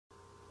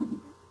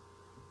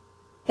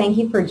Thank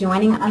you for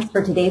joining us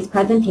for today's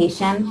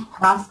presentation,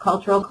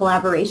 Cross-Cultural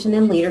Collaboration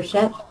and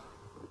Leadership,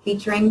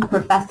 featuring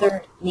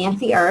Professor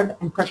Nancy Erbe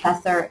and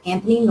Professor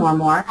Anthony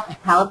Normore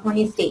of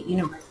California State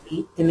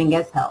University,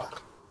 Dominguez Hills.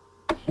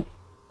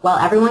 While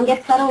everyone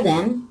gets settled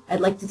in,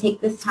 I'd like to take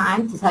this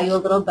time to tell you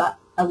a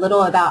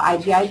little about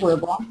IGI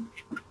Global.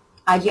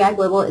 IGI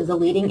Global is a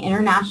leading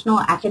international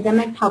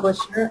academic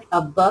publisher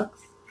of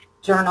books,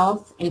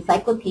 journals,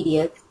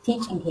 encyclopedias,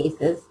 teaching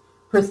cases,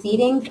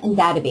 proceedings, and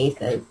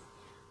databases,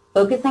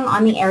 focusing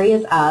on the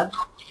areas of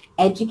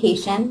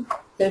education,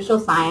 social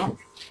science,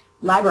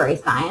 library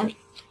science,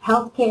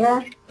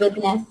 healthcare,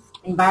 business,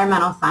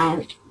 environmental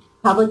science,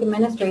 public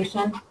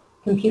administration,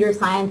 computer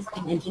science,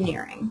 and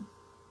engineering.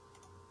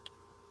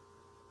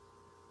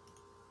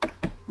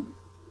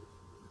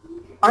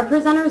 Our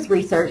presenters'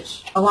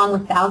 research, along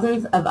with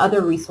thousands of other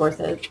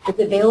resources, is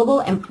available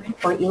in print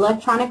or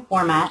electronic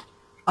format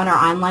on our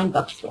online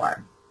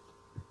bookstore.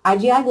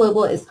 IGI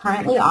Global is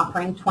currently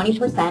offering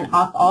 20%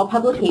 off all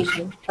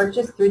publications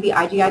purchased through the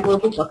IGI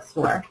Global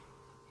bookstore,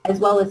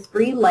 as well as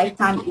free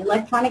lifetime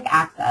electronic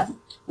access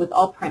with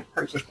all print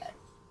purchases.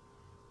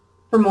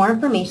 For more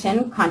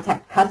information,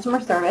 contact customer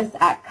service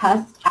at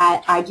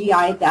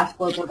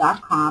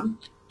cust@igi-global.com.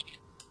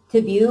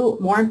 To view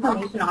more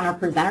information on our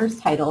presenters'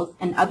 titles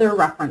and other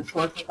reference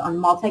sources on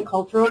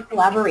multicultural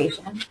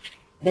collaboration,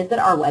 visit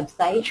our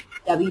website,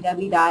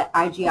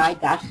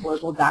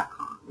 www.igi-global.com.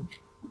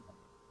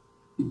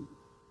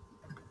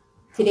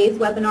 Today's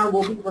webinar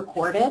will be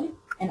recorded,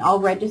 and all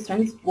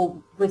registrants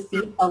will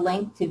receive a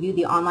link to view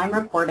the online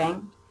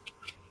recording.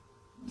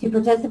 To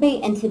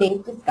participate in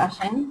today's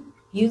discussion,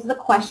 use the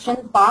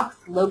questions box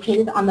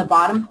located on the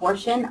bottom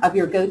portion of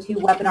your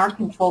GoToWebinar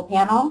control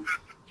panel.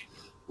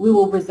 We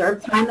will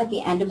reserve time at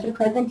the end of the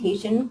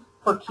presentation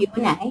for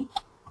Q&A,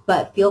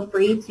 but feel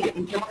free to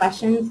enter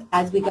questions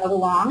as we go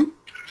along,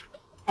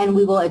 and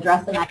we will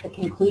address them at the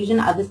conclusion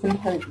of the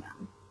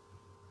symposium.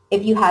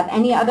 If you have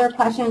any other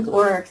questions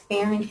or are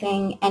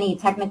experiencing any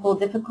technical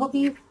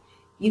difficulties,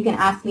 you can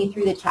ask me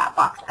through the chat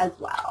box as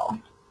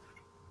well.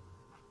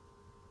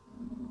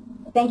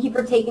 Thank you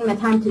for taking the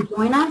time to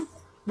join us.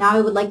 Now I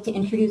would like to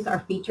introduce our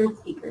featured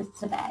speakers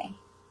today.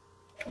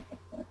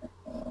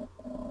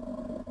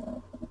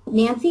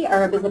 Nancy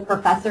Erbe is a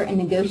professor in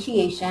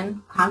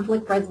negotiation,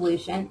 conflict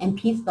resolution, and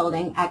peace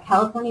building at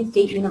California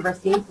State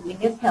University,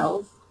 Dominguez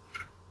Hills,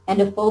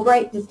 and a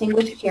Fulbright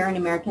Distinguished Chair in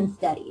American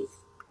Studies.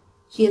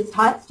 She has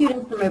taught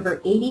students from over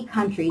 80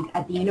 countries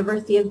at the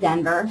University of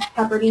Denver,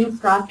 Pepperdine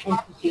Strauss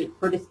Institute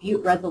for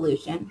Dispute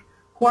Resolution,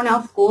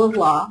 Cornell School of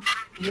Law,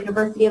 the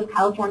University of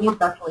California,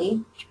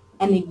 Berkeley,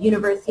 and the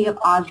University of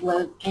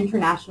Oslo's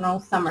International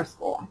Summer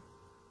School.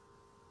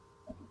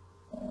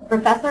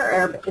 Professor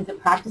Erbe is a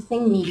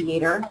practicing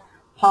mediator,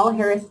 Paul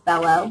Harris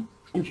Fellow,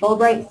 and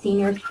Fulbright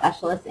Senior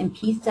Specialist in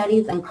Peace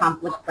Studies and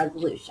Conflict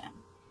Resolution.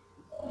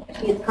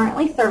 She is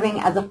currently serving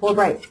as a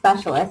Fulbright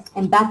Specialist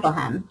in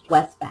Bethlehem,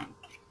 West Bank.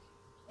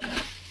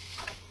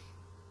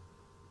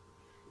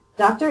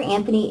 Dr.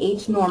 Anthony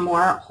H.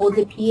 Normore holds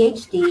a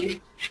PhD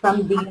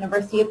from the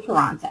University of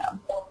Toronto.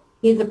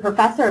 He is a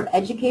professor of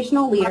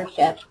educational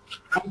leadership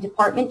and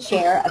department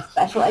chair of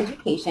special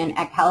education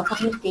at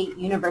California State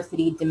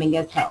University,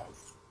 Dominguez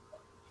Hills.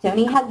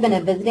 Tony has been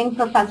a visiting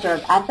professor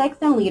of ethics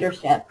and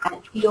leadership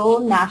at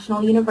Seoul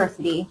National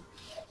University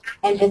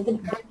and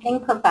visiting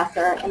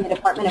professor in the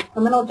Department of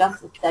Criminal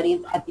Justice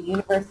Studies at the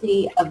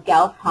University of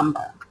Guelph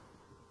Humber.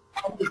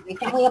 He was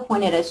recently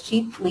appointed as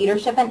Chief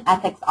Leadership and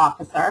Ethics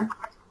Officer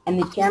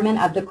and the Chairman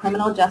of the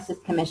Criminal Justice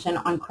Commission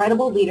on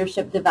Credible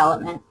Leadership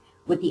Development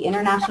with the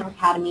International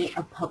Academy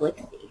of Public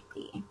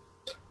Safety.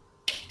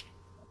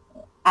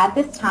 At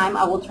this time,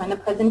 I will turn the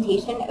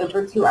presentation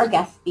over to our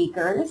guest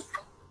speakers.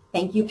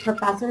 Thank you,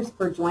 professors,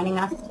 for joining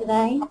us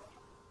today.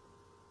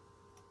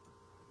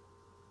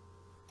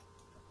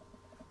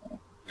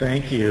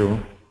 Thank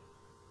you.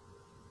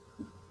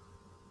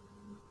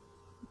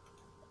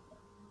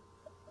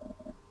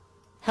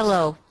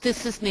 Hello,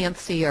 this is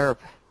Nancy Erbe.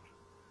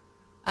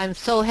 I'm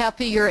so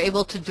happy you're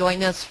able to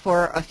join us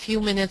for a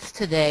few minutes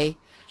today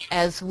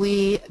as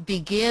we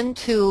begin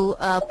to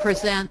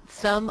present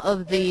some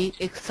of the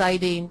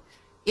exciting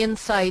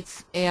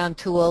insights and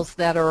tools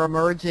that are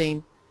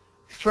emerging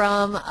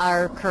from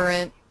our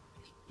current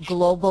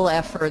global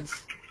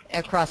efforts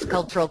at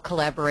cross-cultural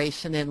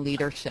collaboration and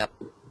leadership.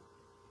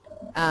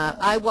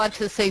 I want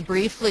to say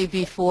briefly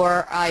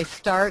before I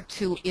start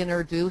to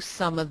introduce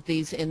some of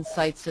these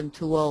insights and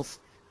tools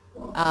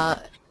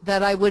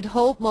that I would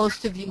hope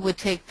most of you would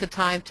take the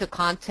time to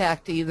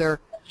contact either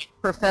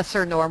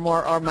Professor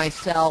Normore or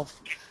myself.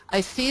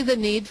 I see the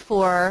need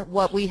for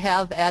what we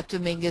have at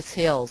Dominguez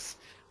Hills.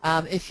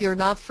 If you're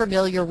not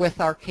familiar with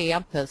our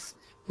campus,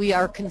 we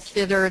are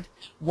considered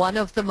one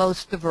of the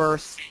most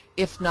diverse,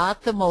 if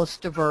not the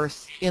most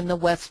diverse, in the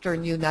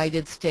Western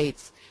United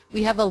States.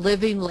 We have a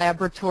living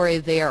laboratory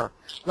there.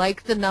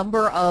 Like the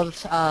number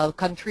of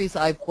countries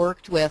I've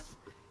worked with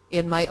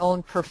in my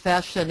own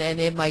profession and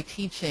in my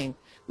teaching,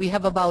 we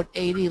have about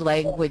 80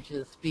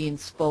 languages being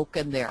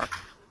spoken there.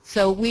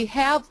 So we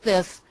have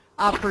this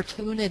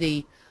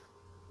opportunity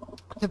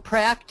to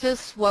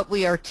practice what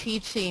we are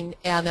teaching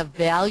and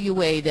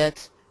evaluate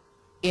it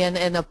in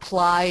an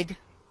applied,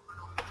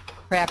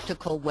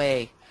 practical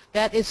way.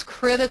 That is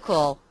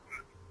critical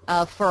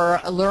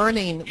for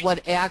learning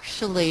what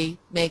actually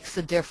makes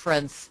a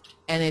difference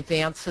and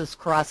advances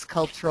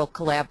cross-cultural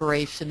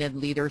collaboration and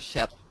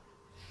leadership.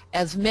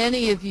 As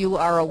many of you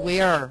are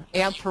aware,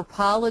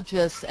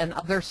 anthropologists and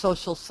other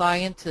social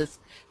scientists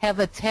have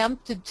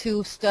attempted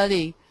to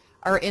study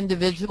our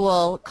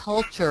individual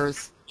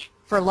cultures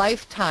for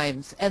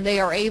lifetimes, and they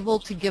are able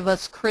to give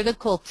us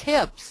critical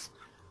tips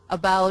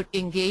about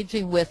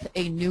engaging with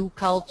a new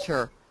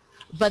culture.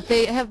 But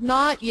they have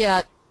not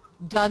yet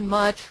done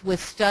much with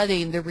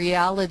studying the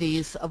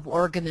realities of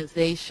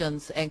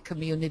organizations and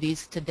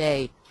communities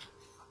today.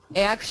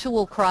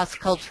 Actual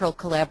cross-cultural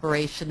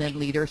collaboration and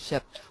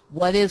leadership.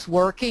 What is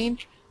working,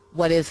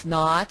 what is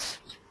not.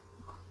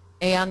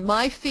 And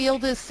my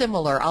field is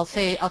similar. I'll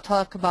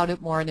talk about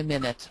it more in a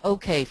minute.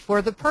 Okay,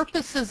 for the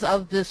purposes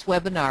of this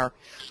webinar,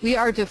 we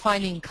are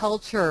defining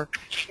culture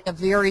in a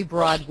very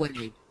broad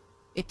way.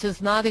 It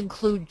does not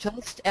include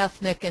just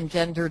ethnic and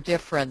gender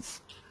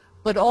difference,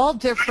 but all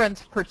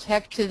difference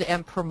protected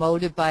and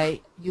promoted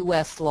by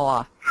U.S.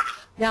 law.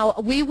 Now,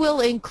 we will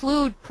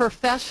include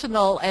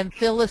professional and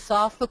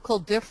philosophical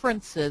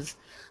differences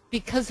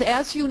because,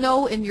 as you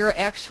know, in your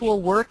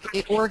actual work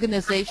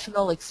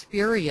organizational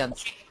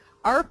experience,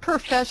 our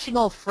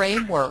professional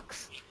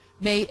frameworks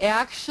may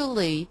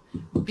actually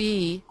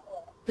be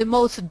the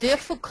most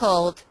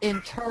difficult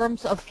in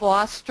terms of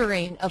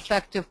fostering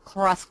effective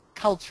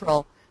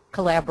cross-cultural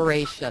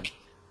collaboration.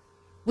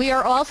 We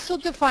are also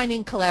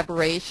defining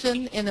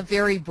collaboration in a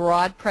very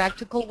broad,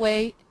 practical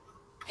way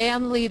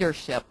and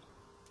leadership.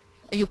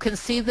 You can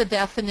see the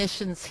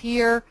definitions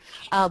here.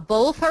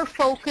 Both are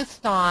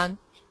focused on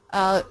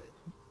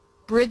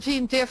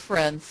bridging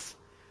difference,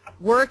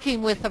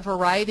 working with a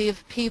variety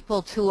of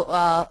people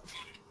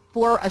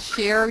for a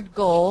shared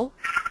goal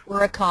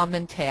or a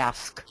common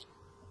task.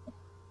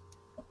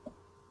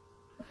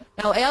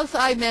 Now, as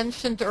I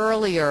mentioned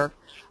earlier,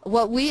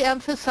 what we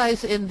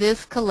emphasize in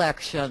this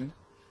collection,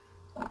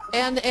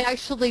 and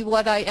actually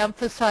what I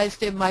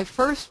emphasized in my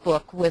first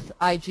book with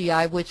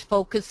IGI, which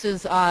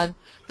focuses on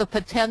the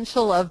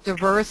potential of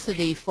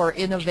diversity for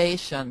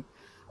innovation,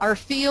 are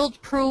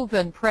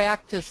field-proven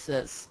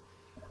practices,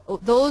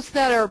 those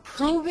that are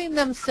proving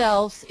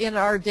themselves in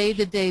our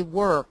day-to-day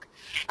work.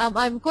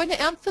 I'm going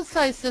to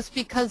emphasize this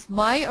because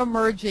my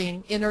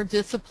emerging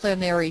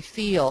interdisciplinary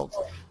field,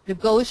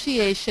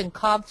 negotiation,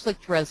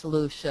 conflict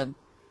resolution,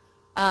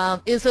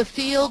 is a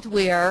field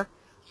where,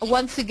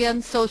 once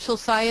again, social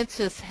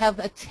scientists have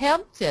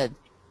attempted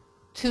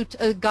to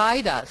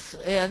guide us,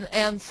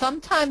 and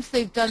sometimes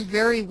they've done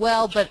very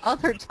well, but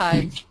other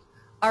times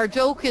our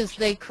joke is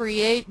they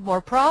create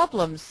more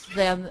problems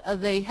than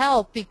they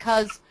help,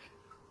 because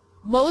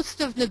most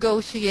of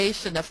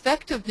negotiation,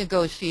 effective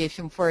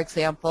negotiation, for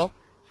example,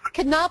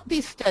 cannot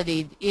be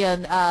studied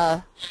in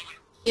a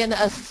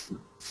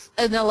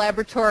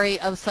laboratory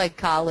of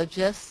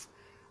psychologists,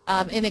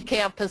 in a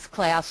campus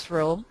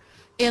classroom,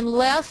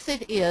 unless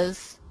it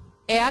is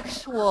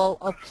actual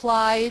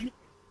applied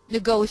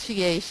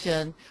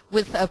negotiation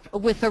with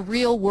a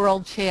real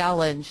world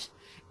challenge,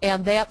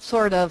 and that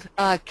sort of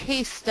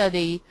case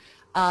study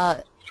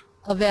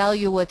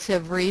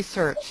evaluative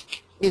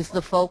research is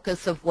the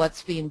focus of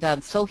what's being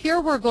done. So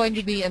here we're going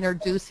to be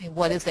introducing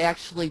what is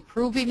actually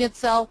proving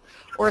itself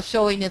or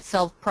showing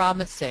itself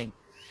promising.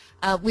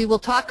 We will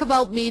talk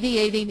about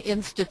mediating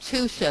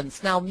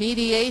institutions. Now,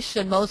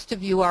 mediation, most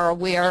of you are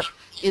aware,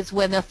 is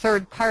when a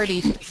third party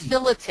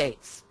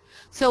facilitates.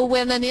 So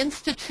when an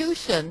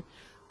institution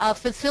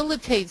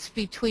facilitates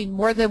between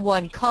more than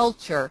one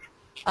culture,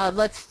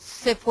 let's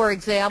say, for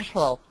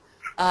example,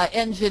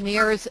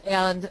 engineers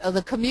and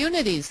the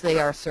communities they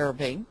are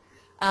serving,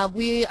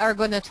 we are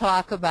going to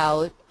talk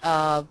about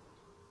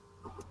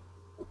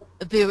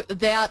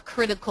that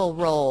critical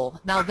role.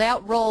 Now,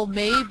 that role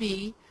may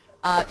be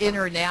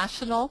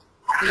international.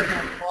 We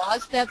have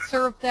laws that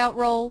serve that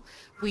role.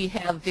 We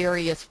have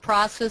various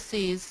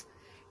processes.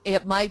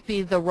 It might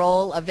be the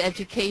role of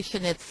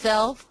education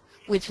itself,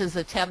 which is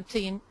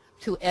attempting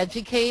to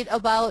educate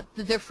about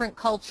the different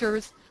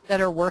cultures that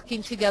are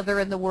working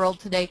together in the world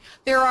today.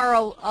 There are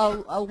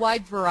a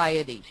wide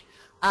variety.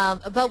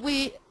 But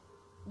we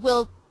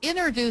will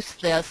introduce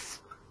this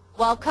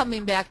while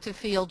coming back to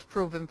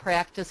field-proven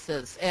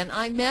practices. And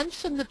I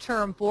mention the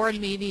term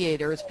born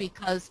mediators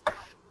because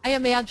I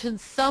imagine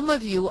some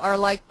of you are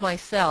like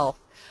myself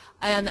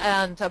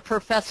and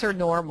Professor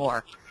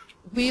Normore.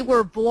 We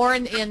were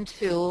born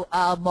into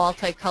a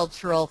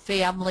multicultural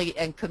family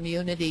and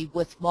community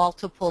with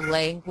multiple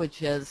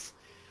languages,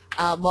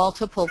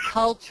 multiple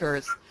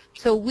cultures.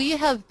 So we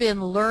have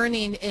been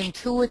learning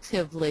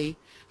intuitively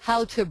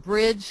how to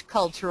bridge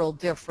cultural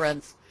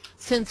difference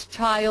since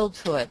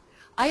childhood.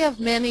 I have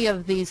many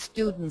of these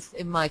students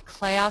in my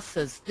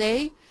classes.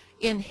 They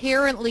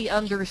inherently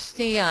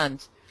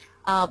understand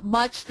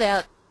much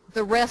that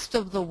the rest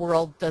of the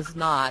world does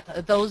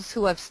not. Those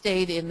who have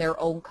stayed in their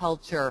own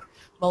culture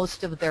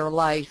most of their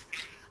life,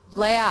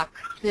 lack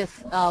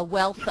this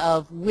wealth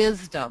of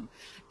wisdom.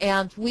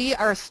 And we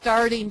are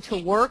starting to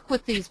work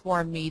with these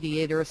born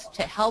mediators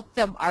to help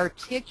them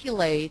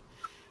articulate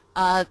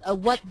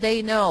what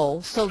they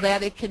know so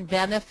that it can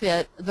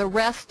benefit the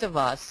rest of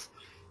us.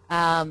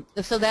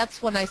 So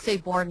that's when I say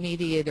born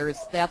mediators,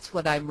 that's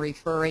what I'm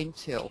referring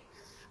to.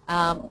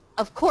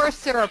 Of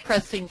course, there are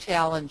pressing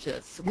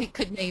challenges. We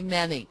could name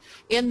many.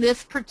 In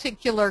this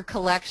particular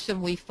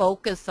collection, we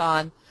focus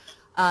on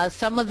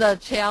some of the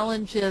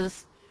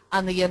challenges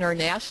on the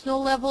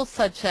international level,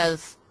 such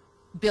as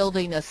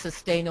building a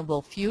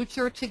sustainable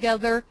future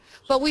together.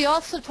 But we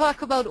also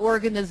talk about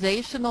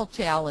organizational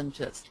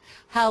challenges,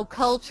 how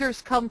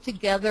cultures come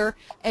together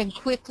and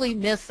quickly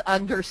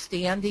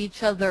misunderstand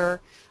each other,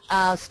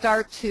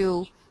 start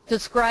to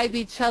describe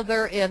each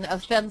other in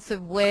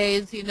offensive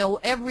ways, you know,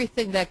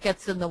 everything that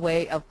gets in the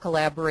way of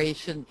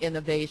collaboration,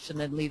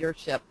 innovation, and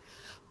leadership.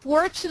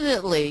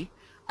 Fortunately,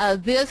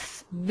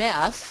 this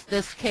mess,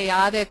 this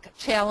chaotic,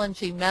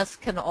 challenging mess,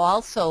 can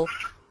also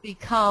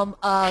become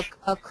a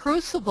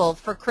crucible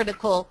for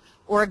critical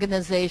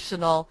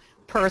organizational,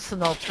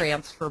 personal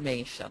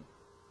transformation.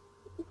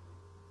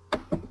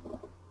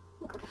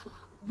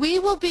 We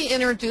will be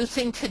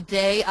introducing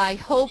today, I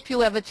hope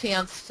you have a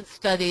chance to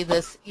study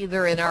this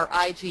either in our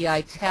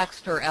IGI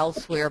text or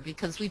elsewhere,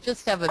 because we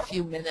just have a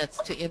few minutes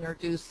to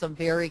introduce some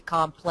very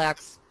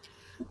complex,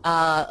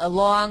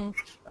 long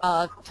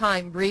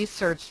time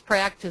research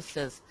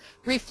practices.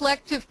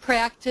 Reflective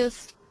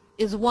practice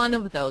is one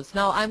of those.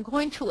 Now, I'm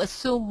going to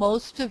assume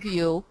most of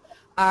you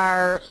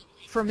are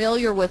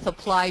familiar with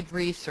applied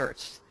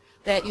research,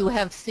 that you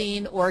have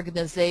seen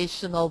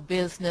organizational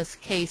business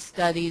case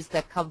studies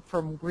that come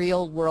from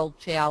real-world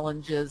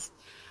challenges,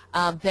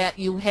 that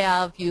you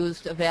have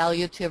used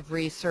evaluative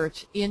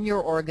research in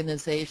your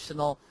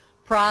organizational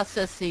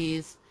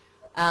processes,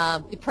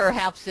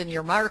 perhaps in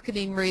your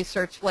marketing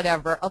research,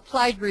 whatever.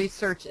 Applied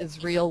research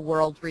is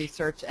real-world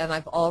research, and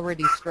I've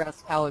already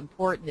stressed how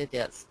important it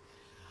is.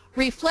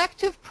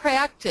 Reflective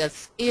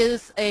practice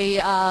is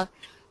a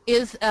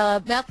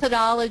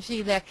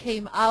methodology that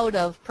came out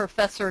of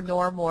Professor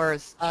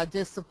Normore's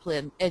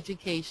discipline,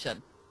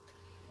 education.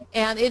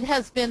 And it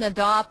has been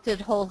adopted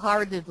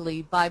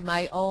wholeheartedly by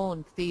my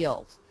own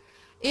field.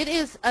 It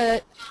is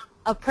a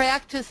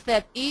practice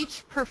that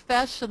each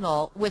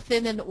professional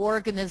within an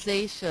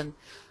organization,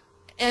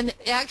 and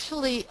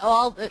actually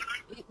it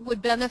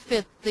would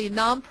benefit the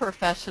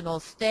non-professional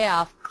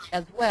staff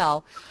as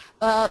well,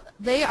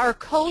 they are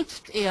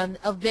coached in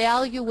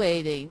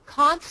evaluating,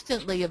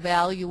 constantly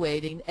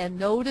evaluating and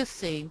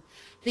noticing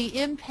the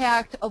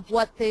impact of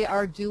what they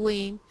are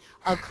doing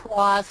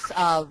across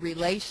a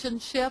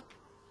relationship,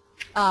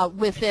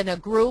 within a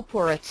group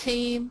or a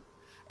team.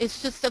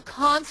 It's just a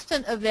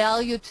constant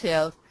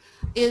evaluative.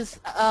 Is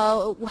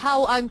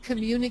how I'm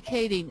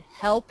communicating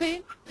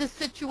helping the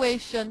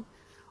situation,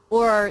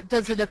 or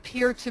does it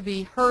appear to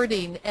be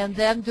hurting, and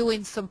then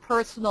doing some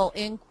personal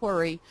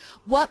inquiry.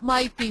 What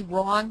might be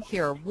wrong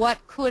here? What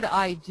could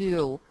I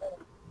do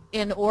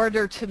in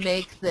order to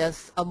make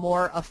this a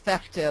more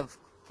effective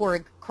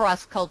for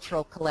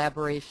cross-cultural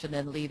collaboration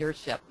and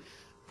leadership,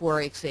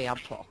 for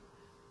example?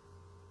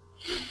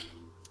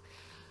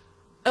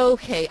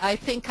 Okay, I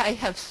think I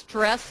have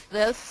stressed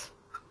this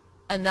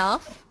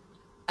enough.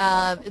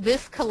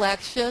 This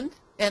collection,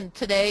 and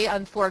today,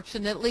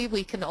 unfortunately,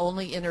 we can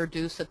only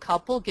introduce a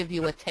couple, give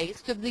you a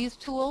taste of these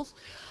tools,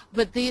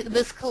 but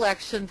this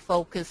collection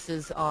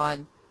focuses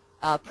on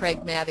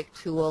pragmatic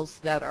tools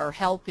that are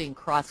helping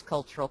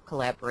cross-cultural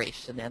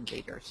collaboration and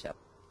leadership.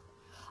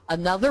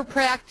 Another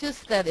practice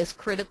that is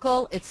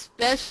critical,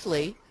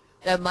 especially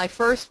in my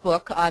first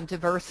book on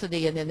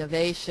diversity and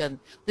innovation,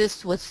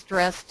 this was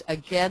stressed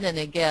again and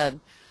again.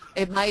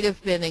 It might have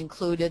been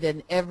included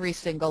in every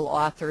single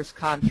author's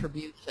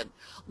contribution.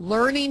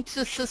 Learning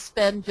to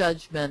suspend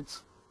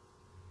judgment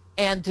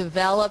and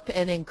develop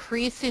an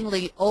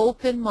increasingly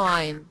open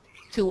mind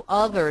to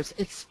others,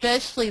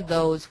 especially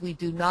those we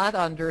do not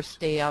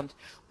understand,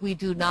 we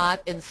do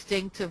not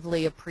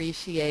instinctively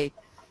appreciate.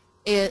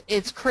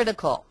 It's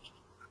critical.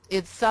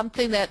 It's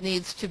something that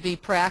needs to be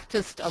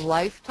practiced a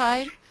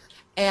lifetime,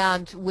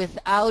 and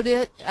without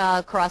it,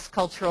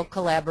 cross-cultural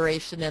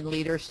collaboration and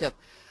leadership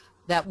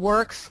that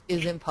works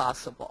is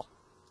impossible.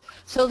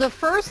 So the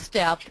first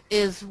step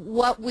is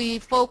what we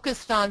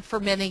focused on for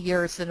many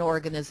years in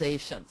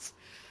organizations: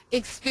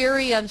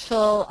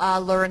 experiential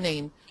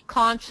learning,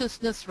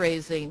 consciousness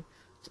raising,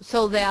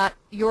 so that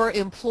your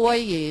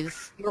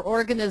employees, your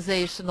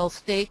organizational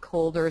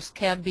stakeholders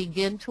can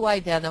begin to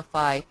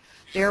identify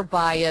their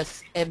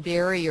bias and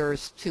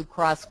barriers to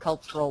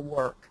cross-cultural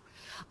work.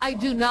 I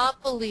do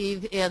not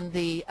believe in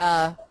the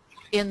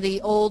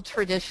old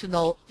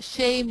traditional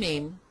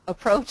shaming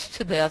approach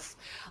to this.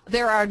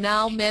 There are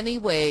now many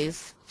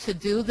ways to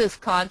do this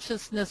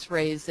consciousness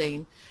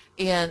raising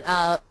in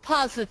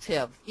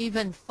positive,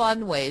 even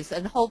fun ways,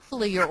 and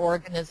hopefully your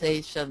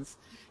organizations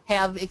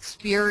have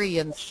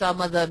experienced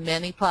some of the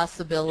many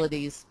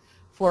possibilities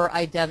for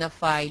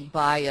identifying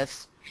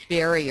bias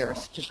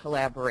barriers to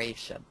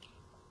collaboration.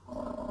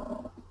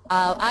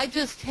 I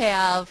just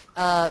have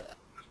a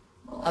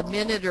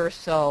minute or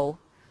so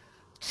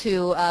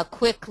to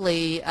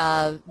quickly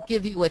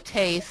give you a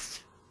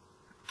taste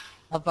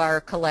of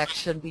our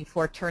collection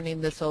before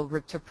turning this over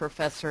to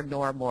Professor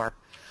Normore.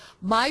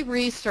 My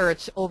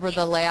research over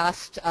the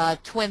last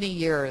 20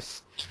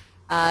 years,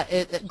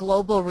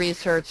 global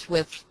research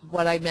with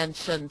what I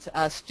mentioned,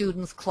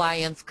 students,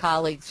 clients,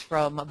 colleagues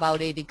from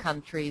about 80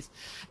 countries,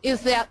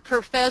 is that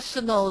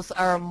professionals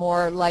are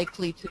more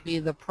likely to be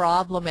the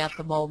problem at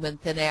the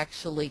moment than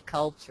actually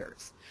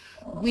cultures.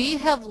 We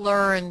have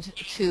learned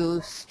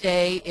to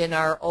stay in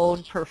our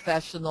own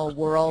professional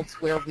worlds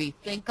where we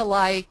think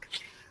alike,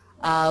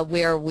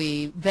 where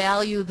we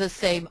value the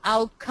same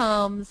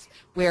outcomes,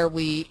 where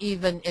we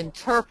even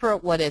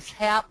interpret what is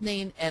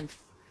happening and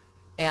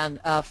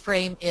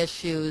frame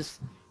issues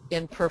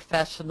in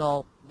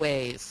professional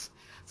ways.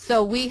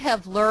 So we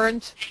have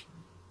learned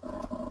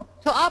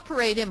to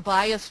operate in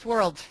biased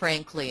worlds,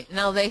 frankly.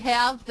 Now they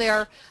have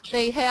their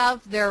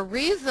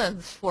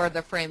reasons for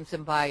the frames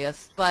and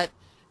bias, but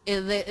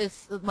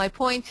my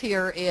point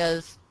here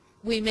is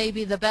we may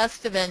be the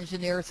best of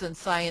engineers and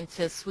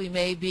scientists, we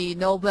may be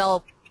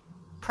Nobel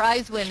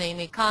Prize-winning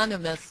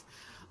economists,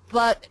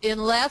 but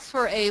unless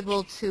we're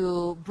able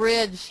to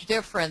bridge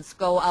difference,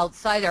 go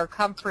outside our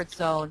comfort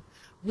zone,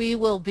 we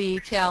will be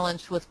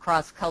challenged with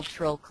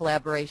cross-cultural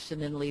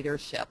collaboration and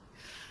leadership.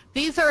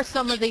 These are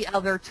some of the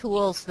other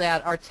tools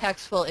that our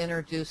text will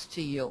introduce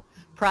to you.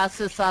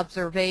 Process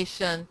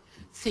observation,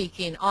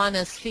 seeking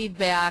honest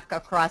feedback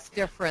across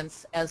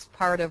difference as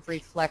part of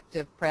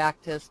reflective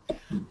practice.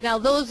 Now,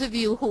 those of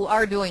you who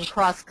are doing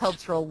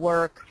cross-cultural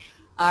work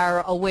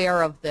are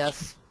aware of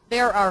this.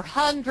 There are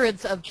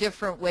hundreds of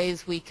different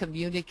ways we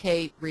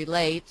communicate,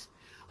 relate,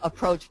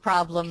 approach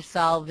problem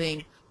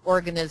solving,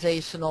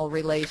 organizational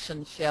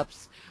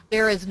relationships.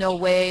 There is no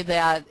way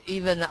that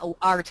even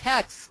our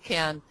texts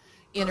can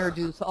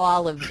introduce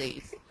all of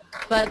these.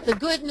 But the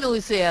good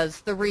news is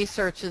the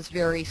research is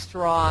very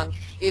strong.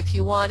 If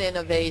you want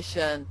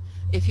innovation,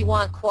 if you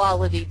want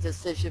quality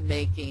decision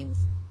making,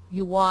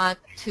 you want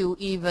to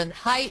even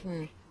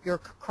heighten your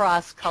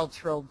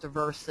cross-cultural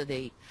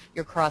diversity,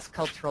 your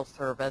cross-cultural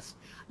service.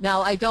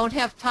 Now, I don't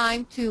have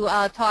time to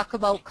talk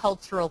about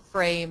cultural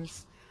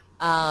frames,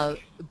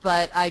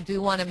 but I do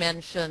want to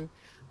mention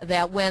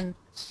that when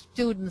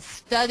students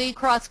study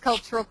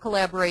cross-cultural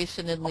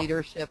collaboration and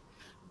leadership,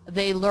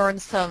 they learn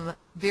some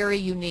very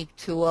unique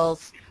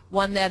tools.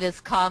 One that is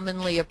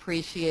commonly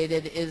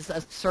appreciated is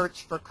a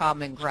search for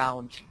common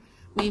ground.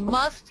 We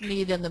must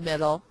meet in the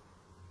middle.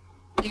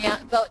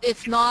 But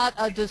it's not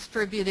a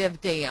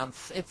distributive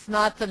dance. It's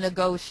not the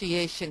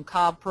negotiation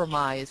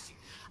compromise.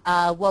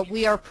 What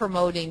we are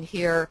promoting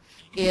here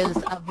is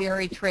a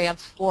very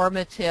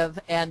transformative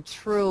and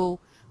true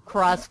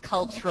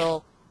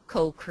cross-cultural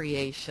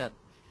co-creation.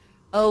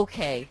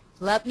 Okay,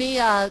 let me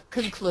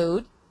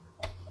conclude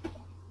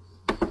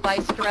by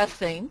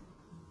stressing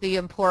the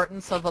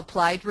importance of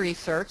applied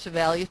research,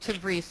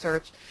 evaluative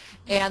research,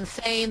 and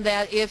saying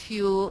that if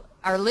you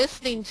are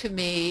listening to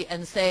me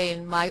and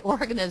saying my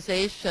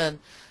organization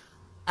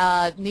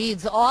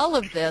needs all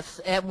of this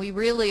and we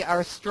really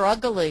are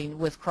struggling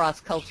with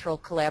cross-cultural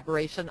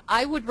collaboration,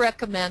 I would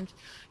recommend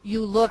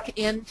you look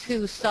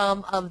into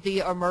some of the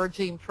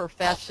emerging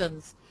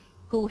professions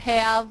who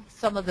have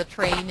some of the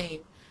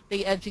training,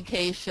 the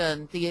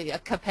education, the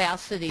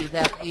capacity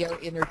that we are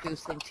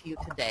introducing to you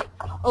today.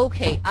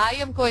 Okay, I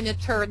am going to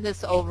turn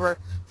this over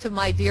to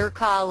my dear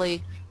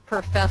colleague,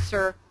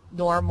 Professor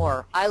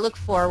Normore. I look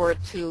forward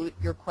to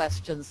your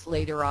questions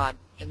later on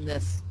in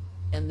this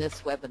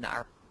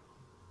webinar.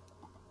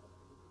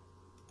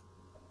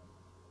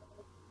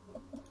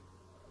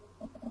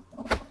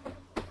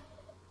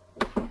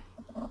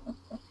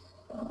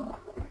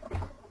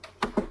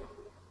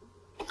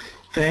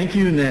 Thank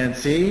you,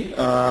 Nancy.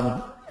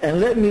 And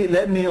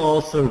let me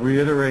also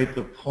reiterate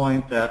the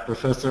point that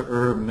Professor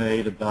Erbe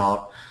made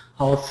about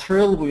how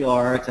thrilled we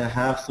are to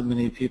have so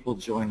many people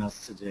join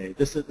us today.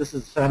 This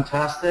is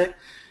fantastic,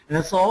 and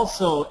it's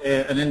also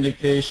an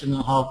indication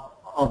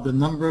of the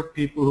number of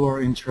people who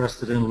are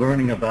interested in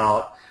learning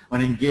about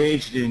and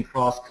engaged in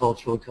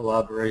cross-cultural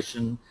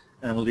collaboration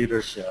and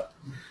leadership.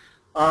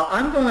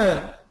 I'm going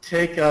to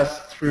take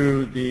us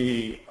through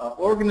the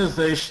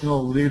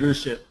organizational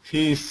leadership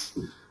piece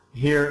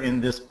here in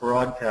this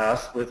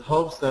broadcast with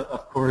hopes that,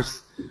 of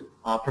course,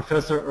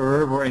 Professor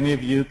Erbe or any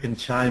of you can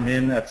chime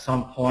in at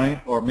some point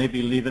or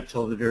maybe leave it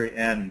till the very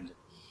end.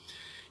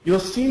 You'll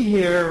see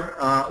here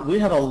we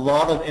have a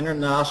lot of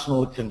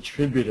international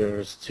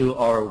contributors to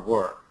our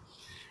work.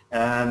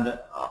 And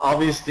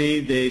obviously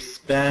they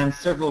span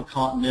several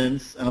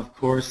continents and, of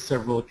course,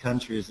 several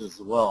countries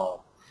as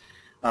well.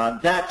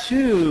 That,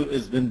 too,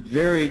 has been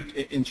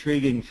very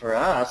intriguing for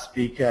us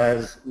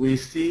because we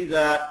see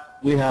that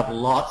we have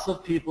lots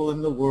of people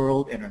in the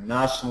world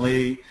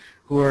internationally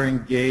who are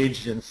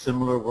engaged in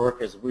similar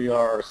work as we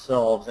are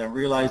ourselves and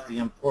realize the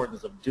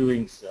importance of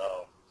doing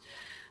so.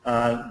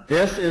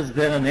 This has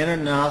been an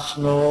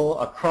international,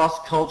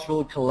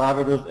 cross-cultural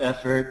collaborative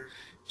effort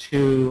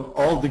to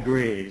all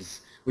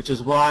degrees. which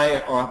is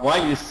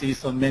why you see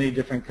so many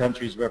different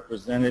countries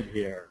represented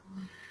here.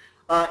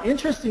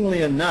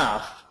 Interestingly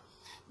enough,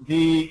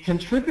 the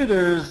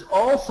contributors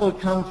also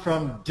come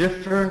from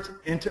different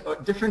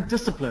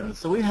disciplines.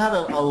 So we had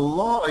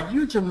a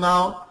huge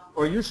amount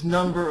or a huge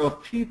number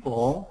of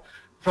people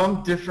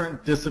from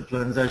different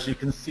disciplines, as you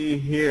can see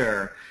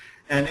here.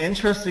 And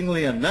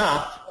interestingly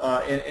enough,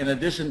 in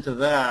addition to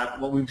that,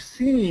 what we've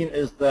seen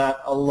is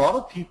that a lot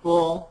of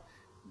people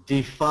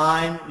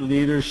define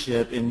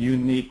leadership in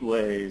unique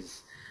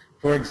ways.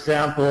 For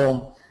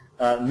example,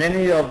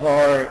 many of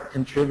our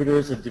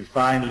contributors have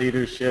defined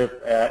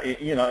leadership,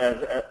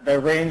 they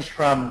range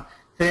from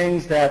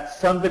things that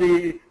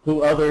somebody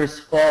who others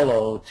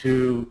follow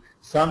to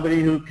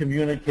somebody who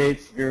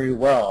communicates very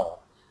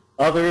well.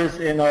 Others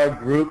in our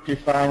group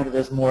define it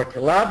as more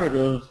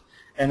collaborative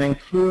and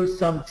includes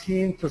some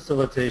team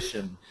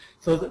facilitation.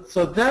 So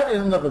that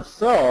in and of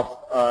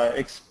itself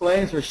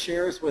explains or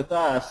shares with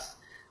us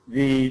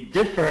the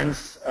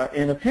difference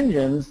in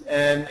opinions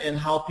and in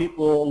how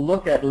people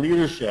look at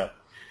leadership.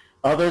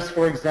 Others,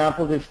 for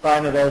example,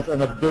 define it as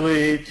an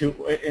ability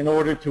in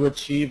order to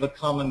achieve a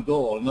common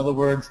goal. In other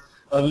words,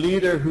 a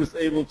leader who's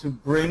able to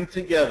bring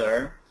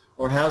together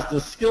or has the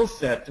skill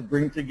set to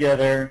bring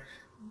together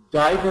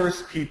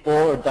diverse people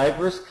or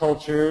diverse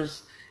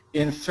cultures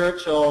in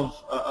search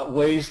of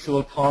ways to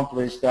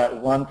accomplish that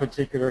one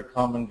particular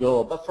common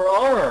goal. But for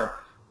our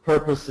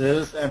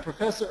purposes, and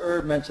Professor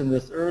Erbe mentioned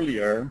this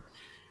earlier,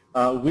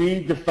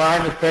 we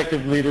define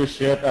effective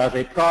leadership as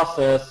a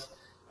process,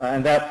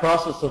 and that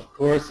process, of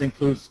course,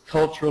 includes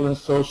cultural and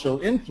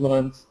social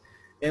influence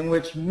in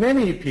which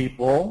many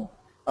people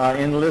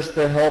enlist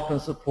the help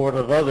and support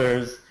of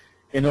others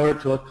in order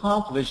to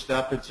accomplish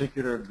that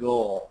particular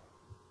goal.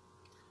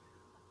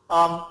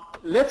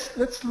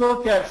 Let's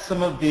look at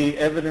some of the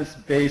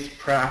evidence-based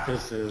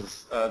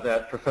practices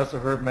that Professor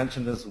Erbe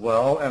mentioned as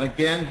well. And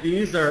again,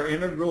 these are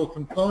integral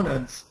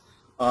components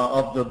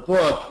of the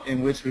book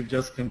in which we've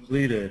just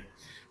completed.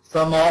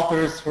 Some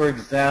authors, for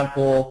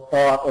example,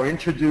 thought or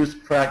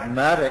introduced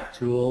pragmatic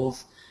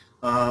tools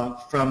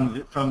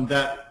from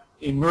that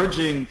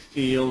emerging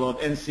field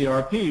of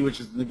NCRP, which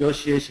is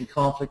negotiation,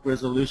 conflict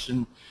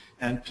resolution,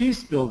 and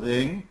peace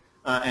building,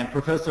 and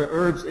Professor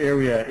Erbe's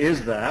area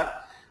is that.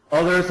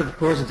 Others, of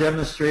course,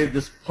 demonstrated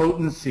this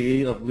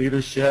potency of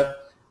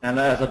leadership and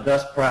as a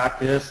best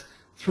practice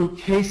through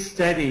case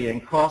study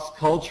and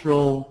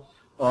cross-cultural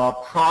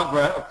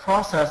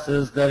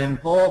processes that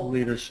involve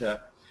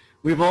leadership.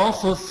 We've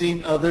also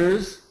seen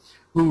others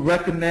who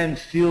recommend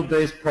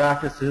field-based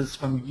practices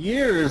from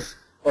years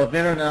of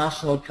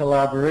international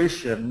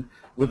collaboration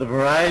with a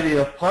variety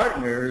of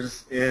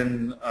partners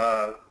in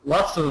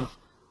lots of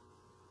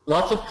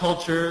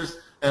cultures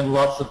and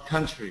lots of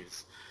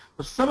countries.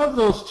 But some of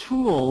those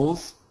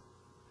tools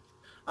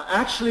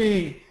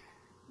actually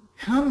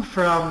come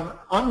from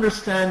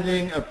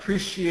understanding,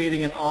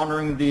 appreciating, and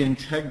honoring the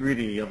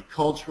integrity of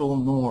cultural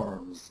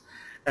norms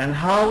and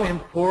how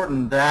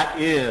important that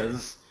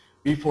is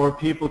before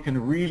people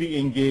can really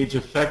engage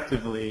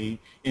effectively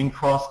in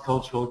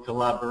cross-cultural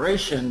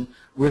collaboration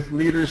with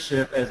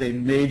leadership as a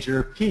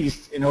major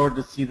piece in order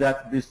to see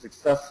that to be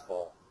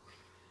successful.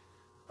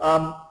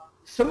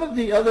 Some of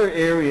the other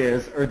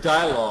areas are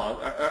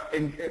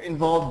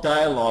involve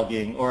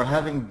dialoguing or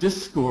having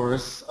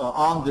discourse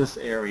on this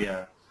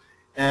area.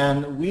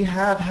 And we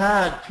have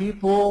had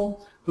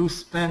people who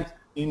spent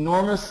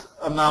enormous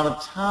amount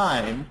of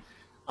time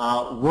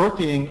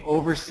working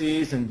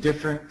overseas in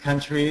different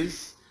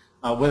countries,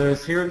 whether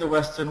it's here in the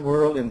Western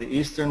world, in the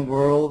Eastern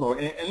world, or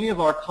in any of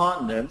our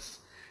continents,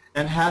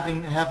 and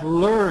have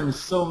learned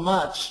so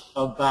much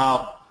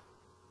about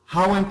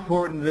how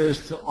important it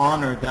is to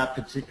honor that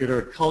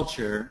particular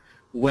culture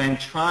when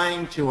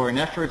trying to, or in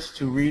efforts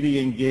to really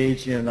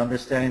engage in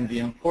understanding the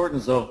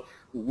importance of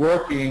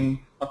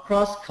working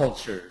across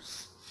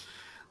cultures.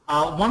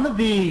 One of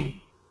the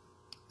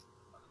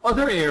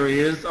other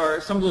areas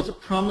are some of those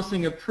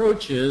promising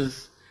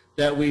approaches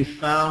that we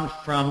found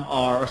from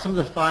or some of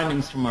the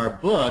findings from our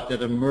book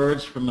that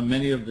emerged from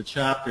many of the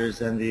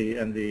chapters and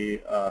the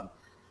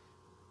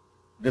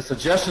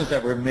suggestions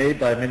that were made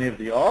by many of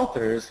the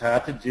authors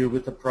had to do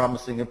with the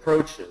promising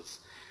approaches.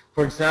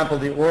 For example,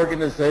 the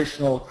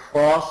organizational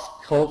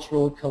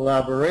cross-cultural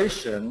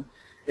collaboration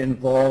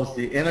involves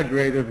the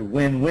integrative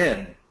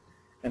win-win.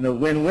 And the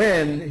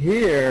win-win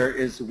here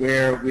is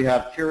where we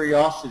have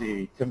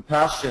curiosity,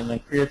 compassion,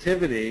 and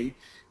creativity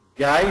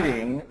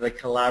guiding the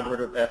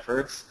collaborative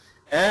efforts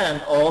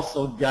and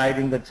also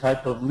guiding the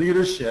type of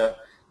leadership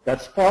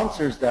that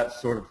sponsors that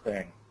sort of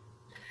thing.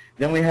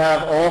 Then we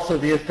have also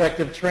the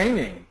effective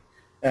training,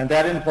 and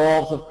that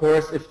involves, of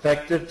course,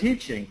 effective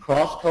teaching.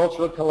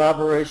 Cross-cultural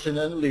collaboration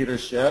and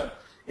leadership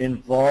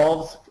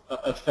involves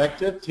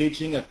effective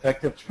teaching,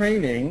 effective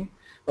training,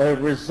 but it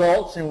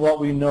results in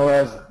what we know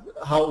as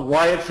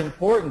why it's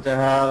important to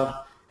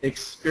have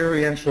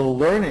experiential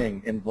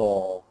learning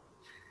involved.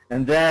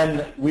 And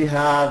then we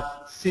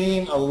have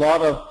seen a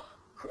lot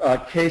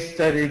of case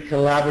study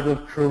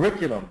collaborative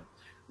curriculum,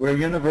 where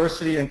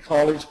university and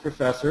college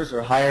professors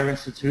or higher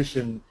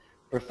institution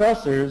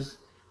professors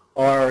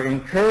are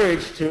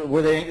encouraged to,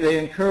 where they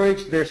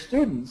encourage their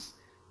students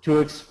to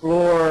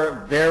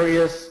explore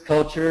various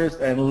cultures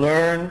and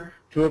learn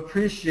to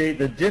appreciate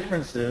the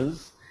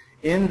differences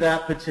in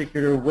that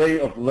particular way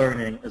of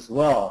learning as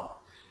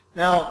well.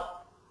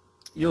 Now,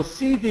 you'll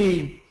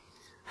see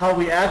how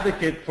we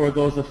advocate for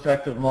those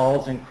effective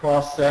models in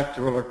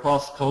cross-sectoral or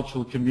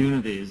cross-cultural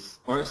communities,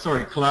 or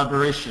sorry,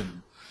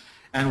 collaboration,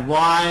 and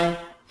why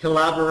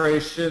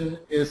collaboration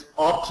is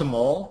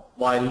optimal,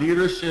 why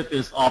leadership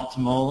is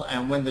optimal,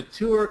 and when the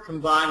two are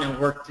combined and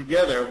work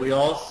together, we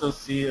also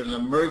see an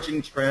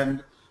emerging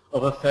trend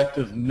of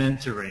effective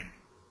mentoring.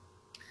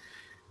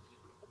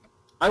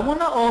 I want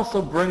to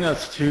also bring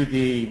us to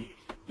the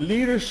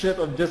leadership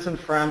of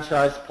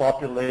disenfranchised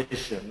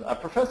population.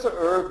 Professor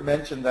Erbe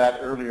mentioned that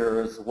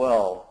earlier as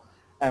well,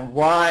 and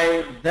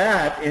why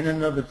that in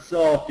and of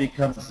itself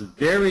becomes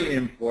very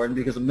important,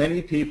 because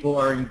many people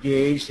are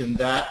engaged in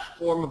that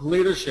form of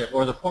leadership,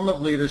 or the form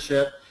of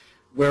leadership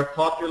where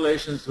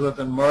populations who have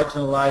been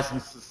marginalized in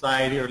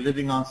society or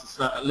living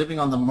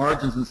on the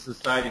margins in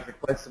society for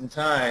quite some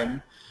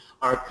time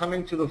are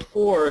coming to the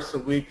fore, so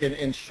we can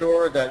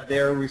ensure that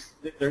they're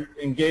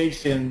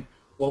engaged in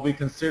what we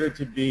consider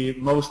to be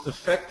most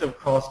effective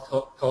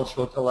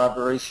cross-cultural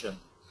collaboration.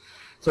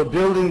 So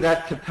building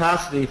that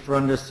capacity for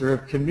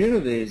underserved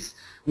communities.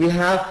 We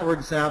have, for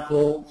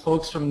example,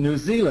 folks from New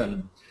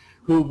Zealand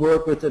who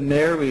work with the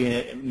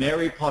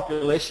Maori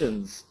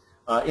populations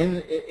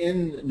in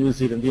New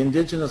Zealand, the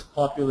indigenous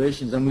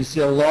populations, and we see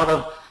a lot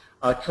of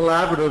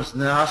collaboratives,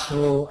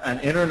 national and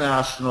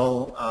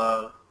international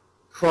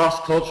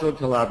cross-cultural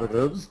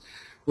collaboratives,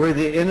 where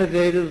the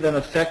innovative and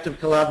effective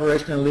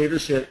collaboration and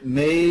leadership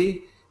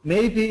may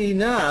be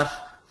enough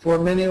for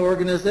many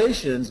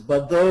organizations,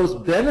 but those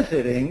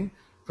benefiting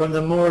from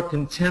the more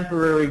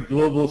contemporary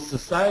global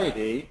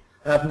society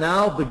have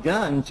now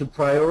begun to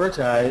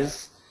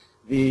prioritize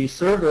the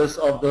service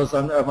of those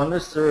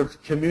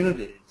underserved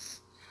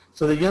communities.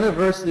 So the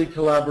university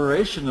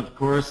collaboration, of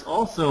course,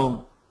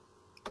 also,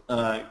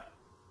 the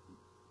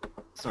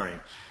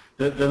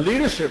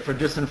leadership for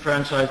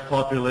disenfranchised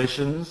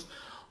populations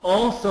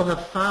also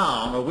have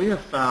found, or we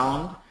have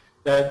found,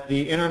 that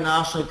the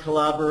international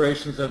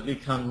collaborations have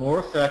become more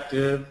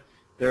effective.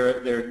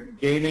 They're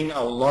gaining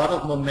a lot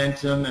of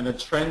momentum, and the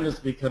trend is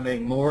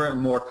becoming more and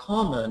more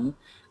common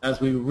as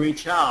we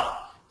reach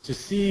out to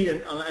see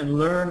and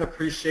learn,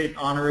 appreciate,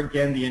 honor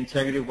again the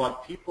integrity of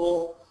what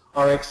people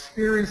are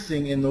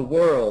experiencing in the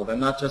world, and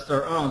not just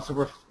our own.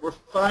 So we're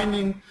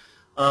finding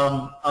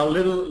a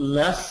little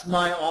less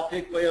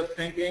myopic way of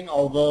thinking,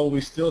 although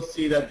we still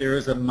see that there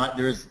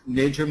is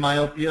major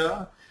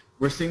myopia.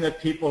 We're seeing that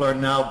people are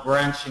now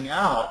branching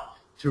out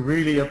to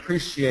really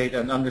appreciate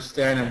and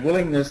understand, and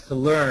willingness to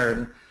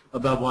learn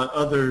about what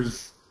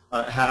others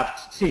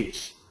have to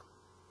teach.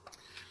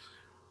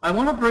 I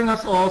want to bring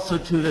us also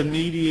to the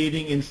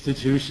mediating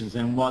institutions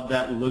and what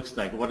that looks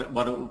like,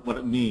 what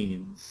it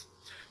means.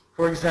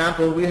 For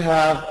example, we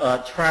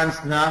have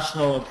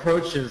transnational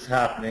approaches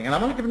happening, and I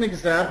want to give an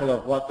example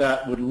of what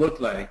that would look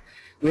like.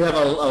 We have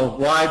a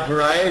wide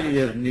variety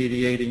of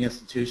mediating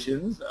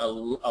institutions,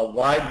 a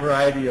wide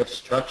variety of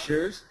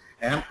structures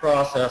and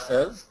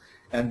processes,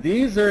 and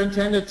these are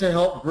intended to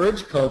help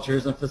bridge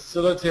cultures and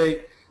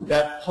facilitate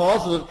that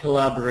positive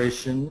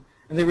collaboration,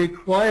 and they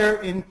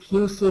require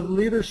inclusive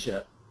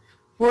leadership.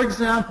 For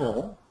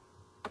example,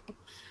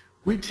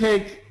 we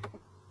take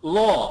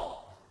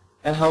law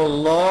and how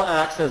law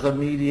acts as a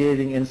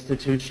mediating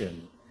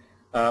institution.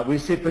 We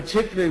see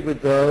particularly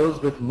with those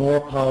with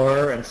more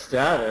power and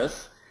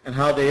status, and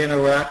how they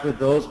interact with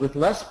those with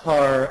less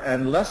power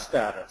and less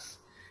status.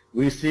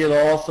 We see it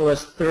also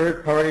as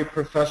third-party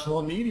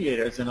professional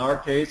mediators. In our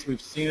case, we've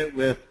seen it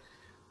with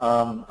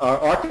our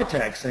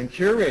architects and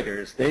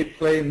curators. They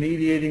play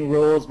mediating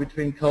roles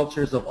between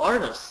cultures of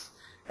artists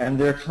and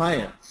their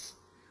clients.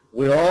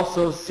 We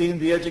also seen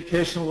the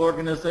educational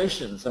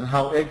organizations and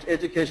how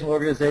educational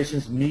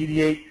organizations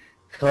mediate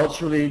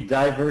culturally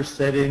diverse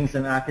settings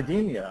in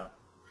academia.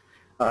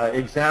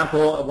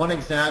 One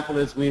example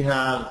is we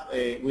have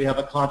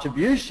a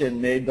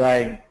contribution made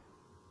by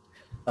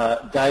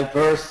a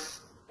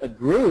diverse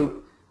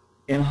group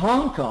in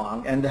Hong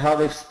Kong, and how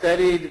they've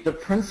studied the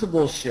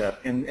principalship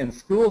in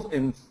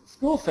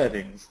school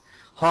settings,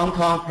 Hong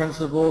Kong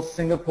principles,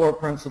 Singapore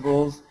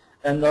principles,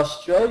 and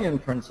Australian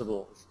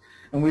principles.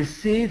 And we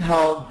see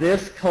how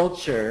this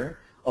culture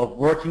of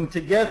working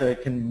together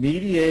can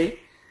mediate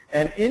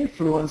and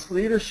influence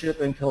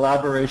leadership and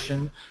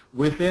collaboration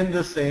within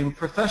the same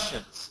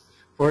professions.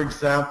 For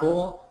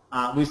example,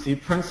 we see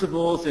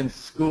principals in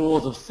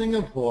schools of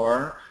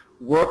Singapore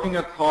working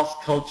across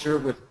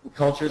cultures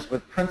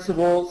with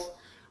principals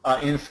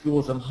in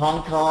schools in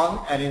Hong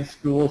Kong and in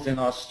schools in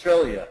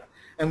Australia.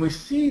 And we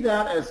see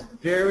that as a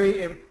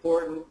very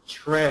important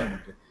trend.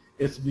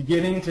 It's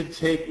beginning to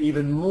take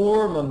even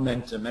more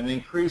momentum and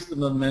increase the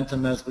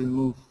momentum as we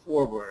move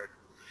forward.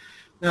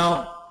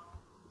 Now,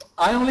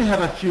 I only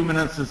have a few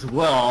minutes as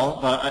well,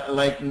 but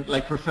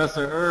like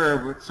Professor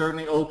Erbe, we're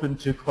certainly open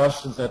to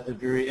questions at the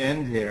very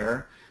end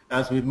here.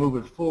 as we move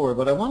it forward.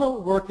 But I want to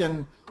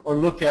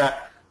look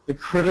at the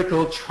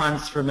critical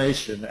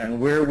transformation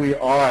and where we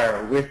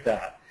are with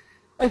that.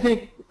 I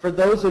think for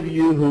those of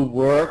you who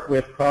work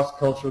with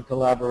cross-cultural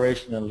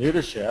collaboration and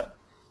leadership,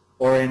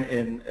 or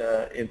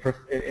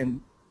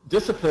in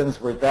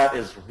disciplines where that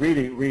is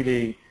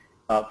really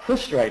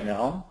pushed right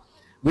now,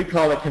 we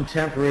call it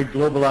contemporary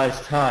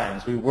globalized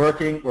times. We're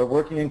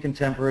working in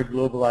contemporary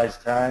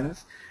globalized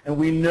times, and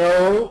we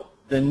know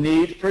the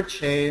need for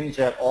change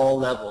at all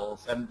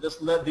levels. And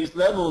these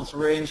levels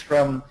range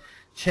from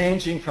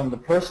changing from the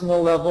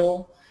personal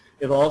level.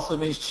 It also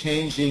means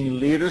changing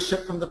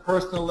leadership from the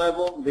personal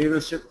level,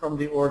 leadership from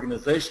the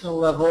organizational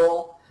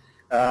level,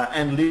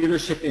 and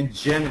leadership in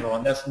general.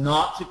 And that's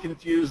not to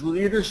confuse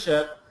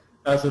leadership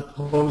as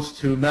opposed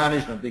to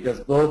management, because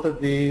both of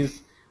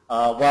these,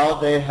 while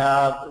they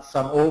have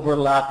some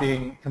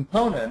overlapping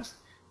components,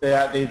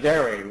 they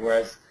vary.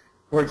 Whereas,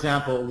 for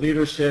example,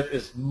 leadership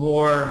is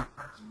more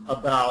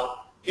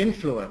about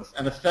influence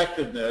and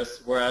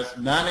effectiveness, whereas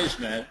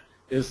management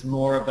is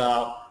more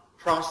about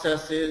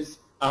processes,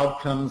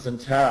 outcomes, and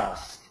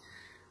tasks.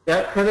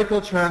 That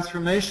critical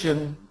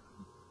transformation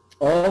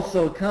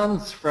also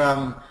comes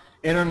from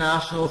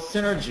international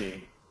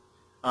synergy.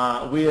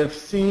 We have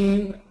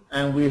seen,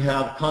 and we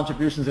have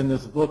contributions in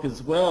this book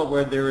as well,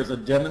 where there is a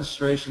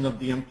demonstration of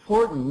the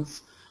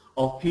importance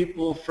of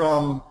people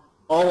from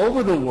all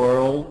over the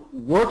world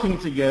working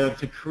together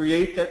to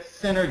create that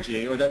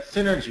synergy, or that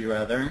synergy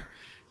rather,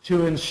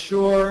 to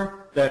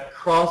ensure that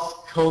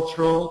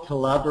cross-cultural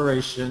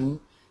collaboration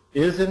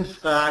is in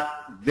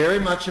fact very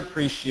much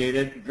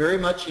appreciated, very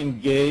much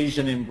engaged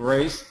and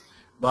embraced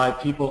by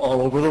people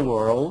all over the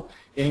world,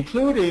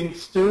 including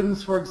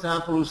students, for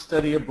example, who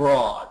study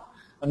abroad.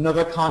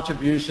 Another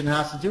contribution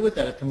has to do with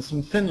that. It comes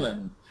from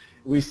Finland.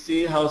 We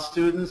see how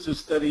students who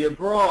study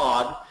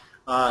abroad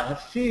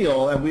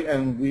feel,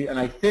 and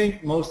I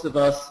think most of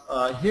us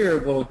here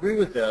will agree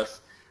with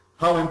this,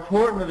 how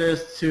important it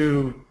is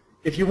to,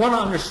 if you want to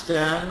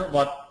understand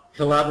what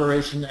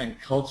collaboration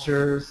and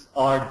cultures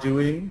are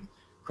doing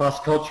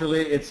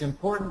cross-culturally, it's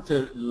important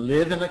to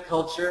live in a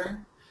culture,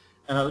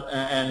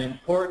 and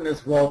important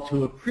as well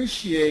to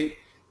appreciate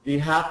the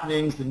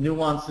happenings, the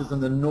nuances,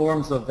 and the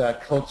norms of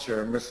that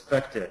culture and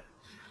respect it.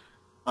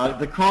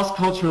 The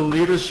cross-cultural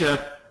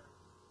leadership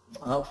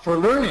for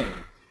learning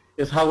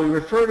is how we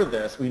refer to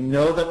this. We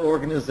know that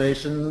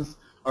organizations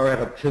are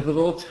at a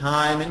pivotal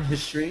time in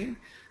history,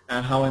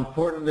 and how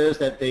important it is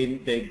that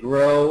they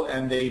grow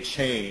and they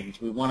change.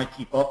 We want to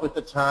keep up with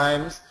the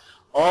times.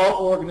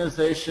 All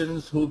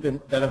organizations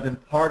that have been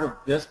part of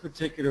this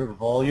particular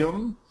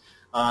volume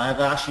have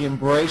actually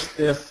embraced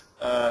this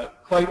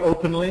quite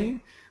openly,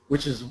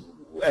 which is,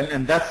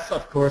 and that's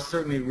of course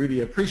certainly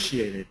really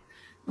appreciated.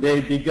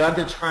 They've begun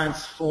to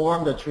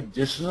transform the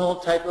traditional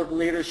type of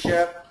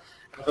leadership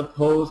as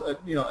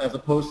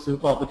opposed to,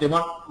 well, but they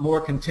want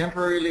more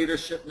contemporary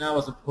leadership now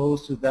as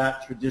opposed to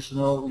that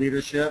traditional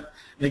leadership.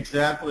 An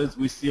example is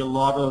we see a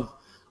lot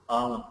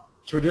of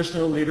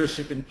traditional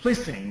leadership in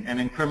policing and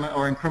in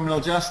criminal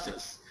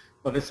justice,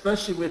 but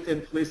especially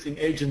within policing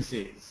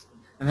agencies.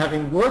 And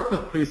having worked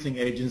with policing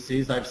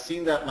agencies, I've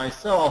seen that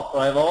myself, but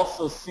I've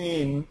also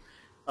seen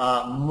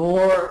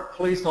more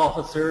police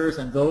officers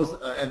and those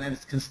and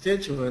its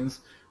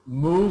constituents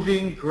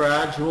moving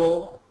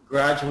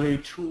gradually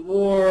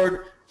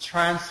toward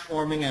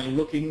transforming and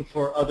looking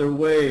for other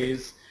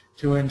ways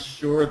to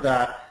ensure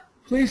that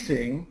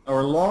policing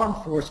or law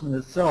enforcement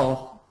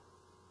itself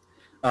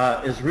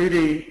is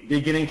really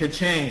beginning to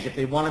change. If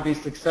they want to be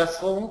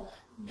successful,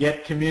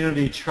 get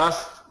community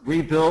trust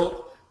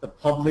rebuilt, the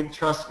public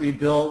trust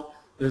rebuilt,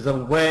 there's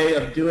a way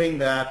of doing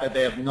that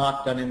they have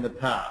not done in the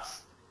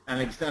past.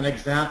 And an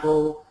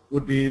example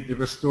would be the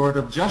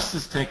restorative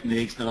justice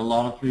techniques that a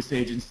lot of police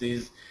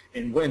agencies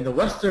in the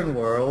Western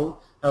world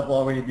have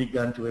already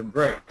begun to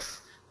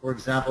embrace. For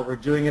example, we're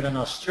doing it in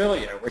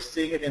Australia. We're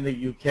seeing it in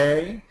the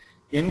UK,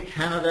 in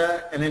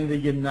Canada, and in the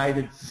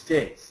United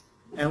States.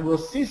 And we'll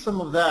see some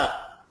of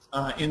that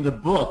in the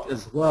book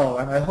as well.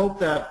 And I hope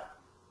that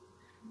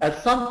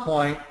at some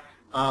point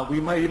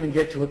we might even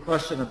get to a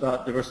question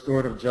about the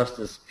restorative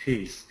justice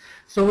piece.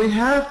 So we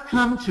have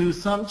come to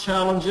some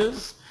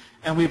challenges,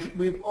 and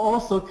we've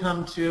also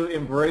come to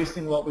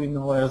embracing what we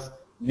know as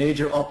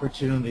major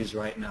opportunities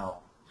right now.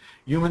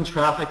 Human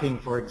trafficking,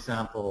 for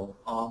example.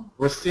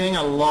 We're seeing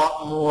a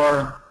lot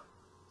more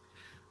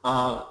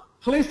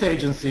police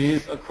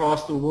agencies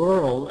across the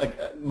world,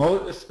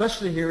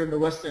 especially here in the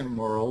Western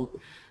world,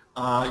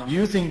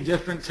 using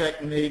different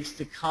techniques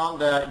to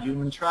combat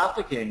human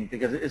trafficking,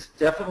 because it's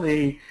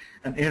definitely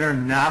an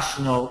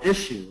international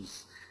issue.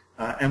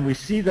 And we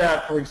see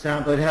that, for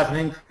example, it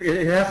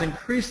has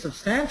increased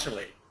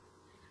substantially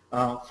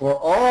for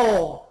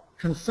all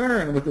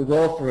concerned with the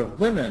welfare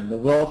of women, the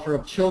welfare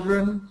of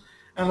children,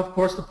 and of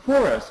course the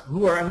poorest,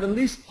 who are the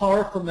least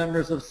powerful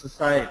members of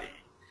society,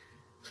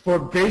 for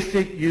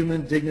basic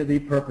human dignity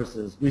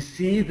purposes. We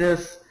see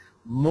this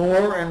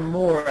more and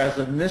more as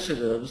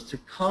initiatives to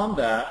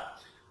combat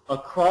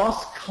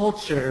across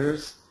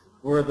cultures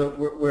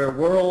where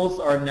worlds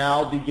are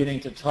now beginning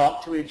to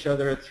talk to each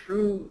other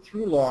through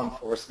law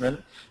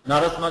enforcement,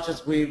 not as much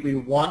as we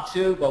want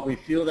to, but we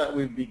feel that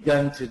we've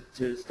begun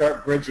to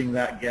start bridging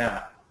that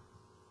gap.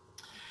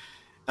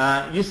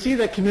 You see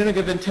that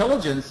communicative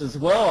intelligence as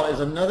well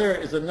is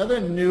another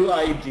new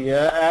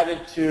idea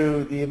added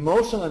to the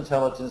emotional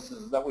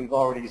intelligences that we've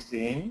already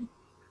seen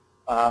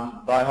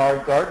by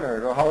Howard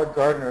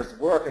Gardner's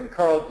work and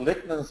Carl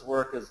Glickman's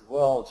work as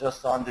well,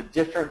 just on the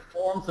different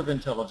forms of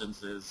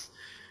intelligences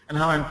and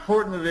how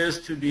important it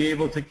is to be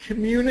able to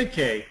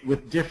communicate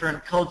with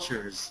different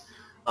cultures,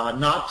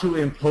 not to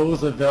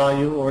impose a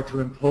value or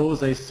to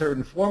impose a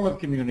certain form of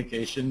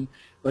communication,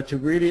 but to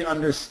really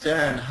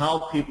understand how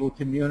people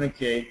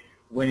communicate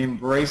when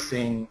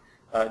embracing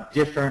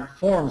different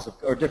forms of,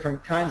 or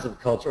different kinds of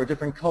culture, or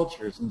different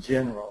cultures in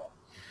general.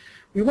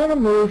 We want to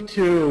move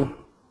to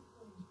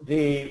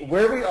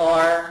where we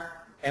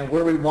are and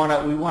where we want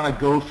to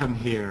go from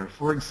here.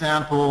 For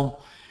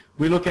example,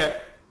 we look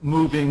at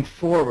moving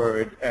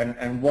forward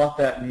and what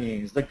that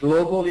means. The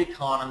global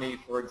economy,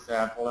 for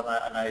example,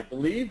 and I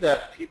believe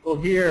that people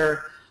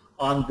here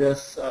on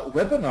this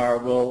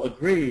webinar will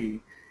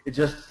agree, it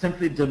just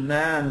simply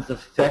demands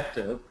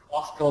effective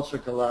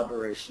cross-cultural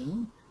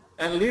collaboration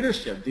and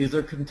leadership. These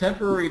are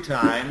contemporary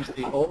times.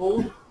 The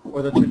old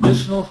or the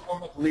traditional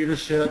form of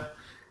leadership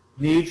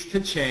needs to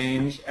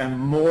change, and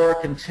more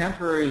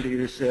contemporary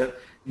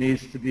leadership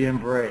needs to be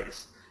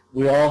embraced.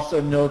 We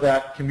also know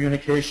that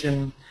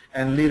communication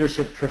and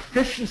leadership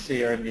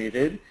proficiency are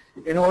needed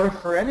in order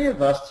for any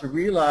of us to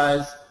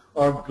realize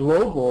our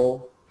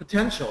global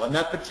potential. And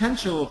that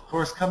potential, of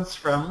course, comes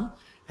from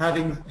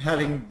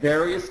having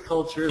various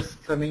cultures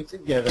coming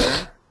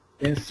together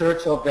in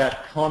search of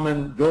that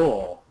common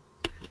goal.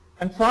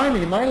 And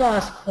finally, my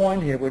last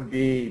point here would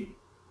be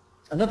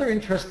another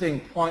interesting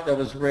point that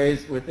was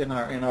raised within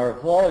our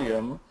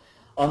volume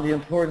on the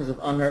importance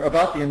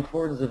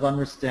of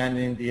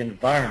understanding the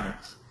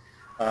environment,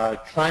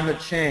 climate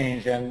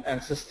change and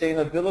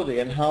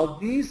sustainability, and how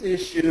these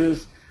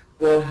issues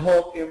will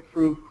help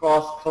improve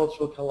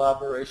cross-cultural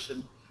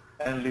collaboration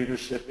and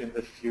leadership in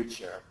the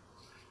future.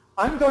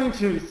 I'm going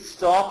to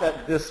stop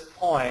at this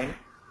point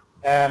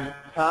and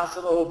pass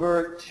it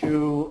over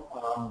to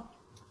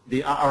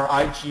our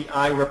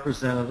IGI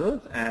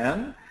representative,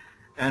 Anne,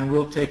 and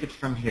we'll take it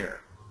from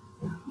here.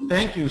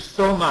 Thank you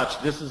so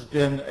much. This has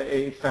been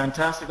a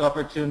fantastic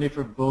opportunity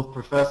for both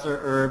Professor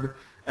Erbe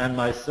and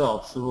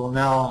myself. So we'll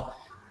now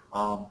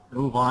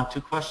move on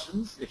to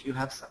questions if you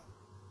have some.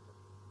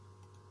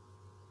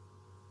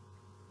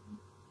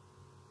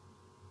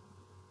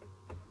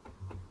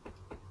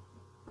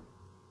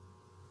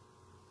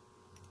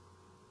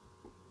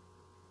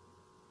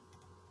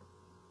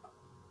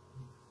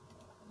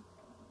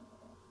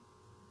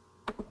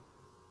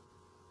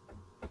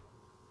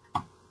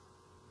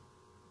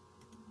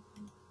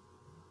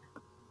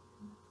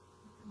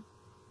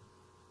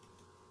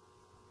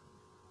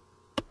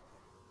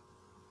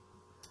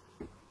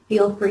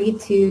 Feel free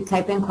to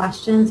type in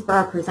questions for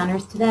our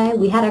presenters today.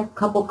 We had a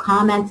couple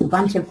comments, a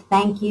bunch of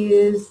thank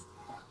yous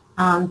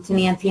to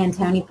Nancy and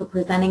Tony for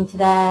presenting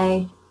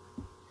today.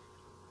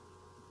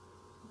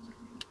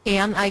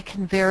 Anne, I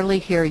can barely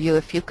hear you.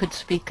 If you could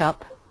speak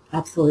up.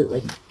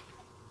 Absolutely.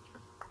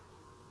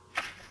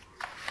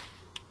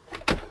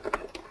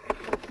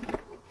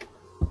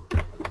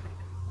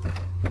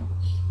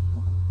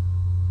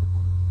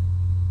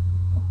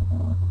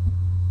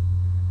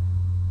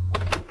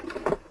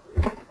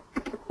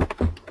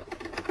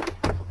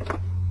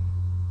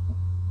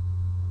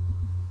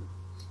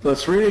 So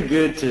it's really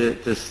good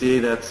to see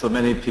that so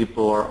many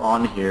people are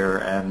on here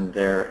and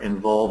they're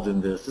involved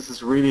in this. This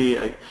is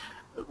really,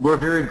 we're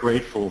very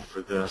grateful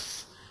for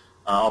this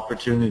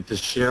opportunity to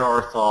share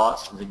our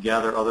thoughts and to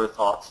gather other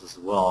thoughts as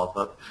well.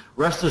 But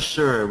rest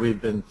assured,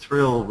 we've been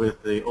thrilled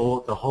with the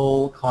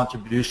whole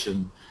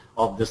contribution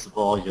of this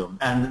volume,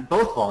 and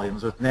both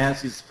volumes, with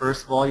Nancy's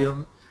first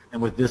volume and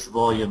with this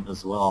volume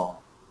as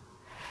well.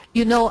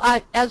 You know,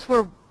 as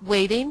we're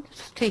waiting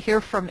to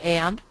hear from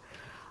Anne,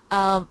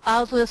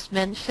 I'll just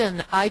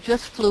mention, I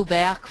just flew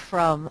back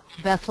from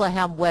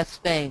Bethlehem,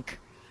 West Bank,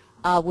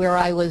 where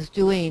I was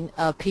doing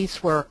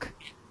peace work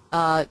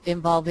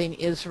involving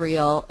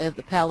Israel and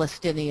the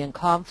Palestinian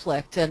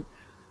conflict. And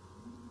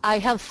I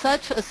have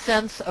such a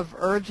sense of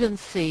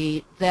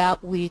urgency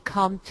that we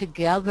come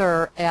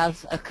together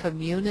as a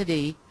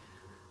community,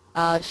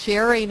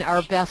 sharing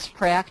our best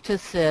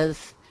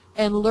practices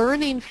and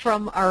learning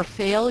from our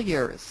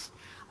failures.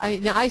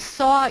 I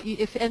saw,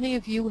 if any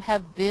of you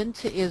have been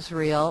to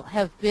Israel,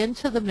 have been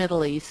to the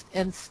Middle East,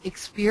 and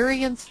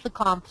experienced the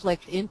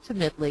conflict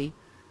intimately,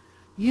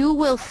 you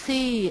will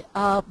see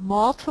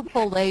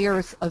multiple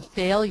layers of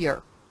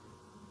failure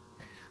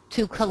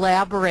to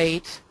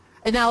collaborate.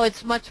 And now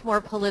it's much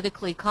more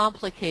politically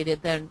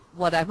complicated than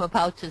what I'm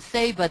about to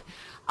say, but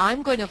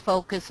I'm going to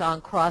focus on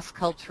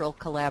cross-cultural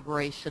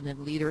collaboration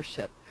and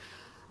leadership.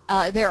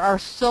 There are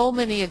so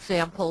many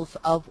examples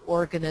of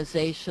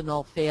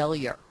organizational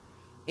failure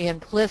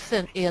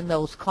implicit in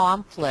those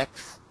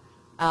conflicts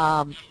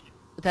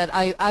that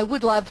I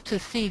would love to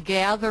see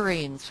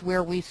gatherings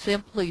where we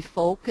simply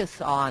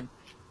focus on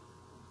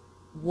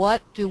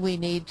what do we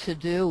need to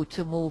do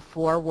to move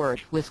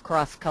forward with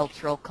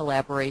cross-cultural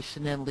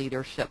collaboration and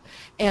leadership,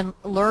 and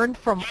learn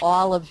from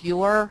all of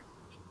your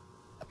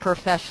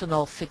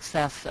professional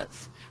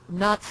successes. I'm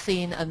not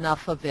seeing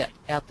enough of it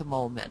at the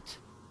moment.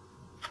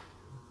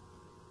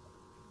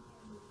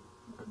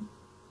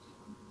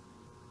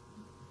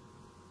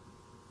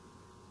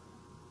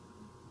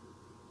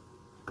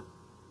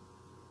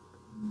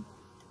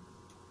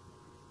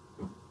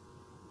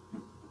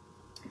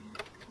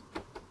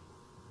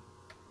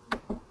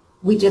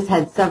 We just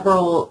had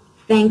several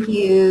thank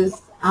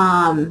yous.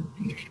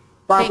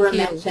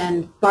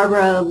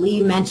 Barbara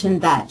Lee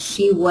mentioned that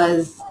she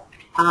was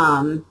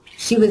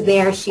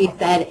there. She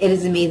said, "It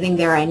is amazing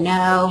there, I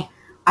know.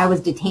 I was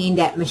detained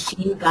at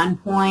machine gun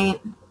point."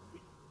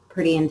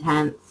 Pretty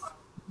intense.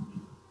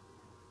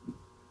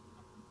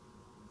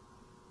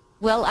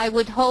 Well, I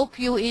would hope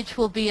you each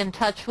will be in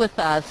touch with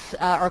us.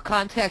 Our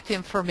contact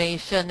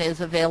information is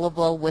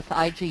available with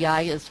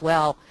IGI as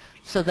well,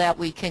 so that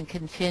we can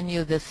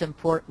continue this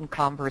important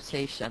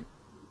conversation.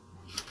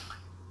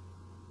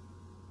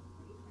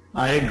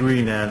 I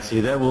agree,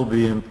 Nancy. That will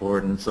be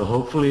important. So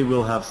hopefully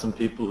we'll have some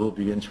people who will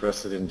be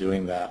interested in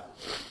doing that.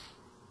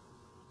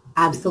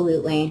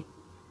 Absolutely.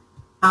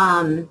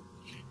 I'll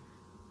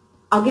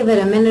give it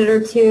a minute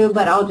or two,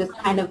 but I'll just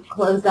kind of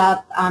close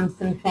up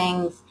some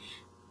things.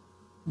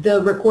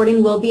 The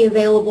recording will be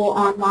available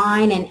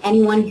online, and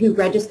anyone who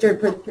registered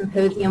for the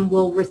symposium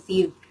will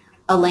receive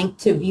a link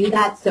to view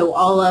that, so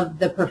all of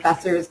the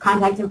professors'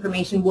 contact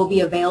information will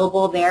be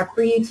available there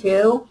for you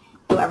too,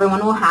 so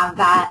everyone will have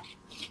that.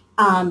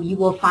 You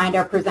will find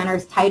our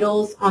presenters'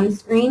 titles on the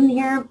screen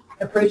here.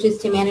 Approaches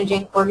to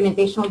Managing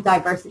Organizational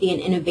Diversity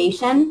and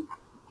Innovation.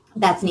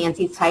 That's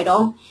Nancy's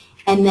title.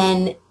 And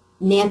then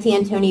Nancy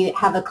and Tony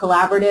have a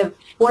collaborative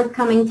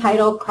forthcoming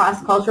title,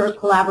 Cross-Cultural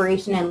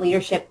Collaboration and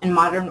Leadership in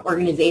Modern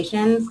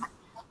Organizations.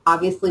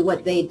 Obviously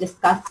what they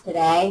discussed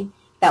today.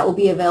 That will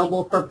be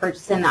available for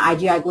purchase in the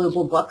IGI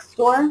Global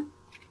Bookstore.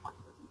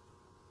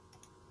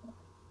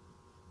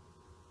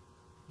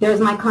 There's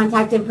my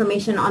contact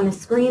information on the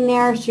screen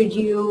there should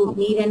you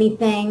need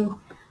anything.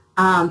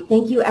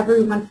 Thank you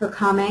everyone for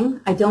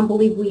coming. I don't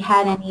believe we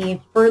had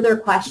any further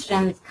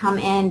questions come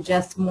in,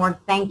 just more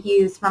thank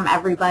yous from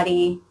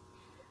everybody.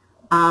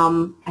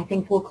 I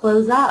think we'll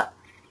close up.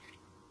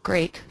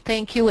 Great.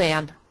 Thank you,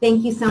 Anne.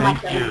 Thank you so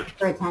much everyone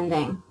for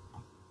attending.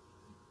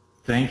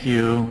 Thank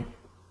you.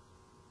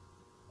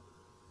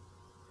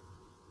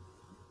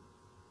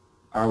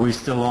 Are we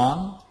still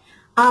on?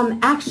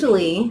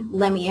 Actually,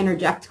 let me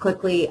interject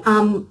quickly.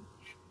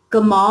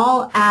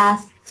 Gamal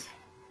asked,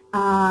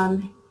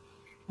 I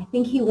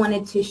think he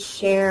wanted to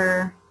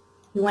share,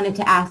 he wanted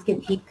to ask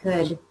if he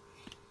could,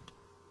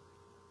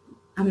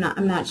 I'm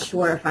not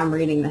sure if I'm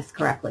reading this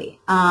correctly.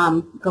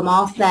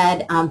 Gamal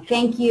said,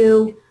 thank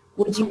you.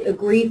 Would you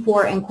agree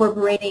for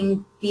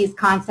incorporating these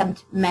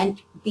concepts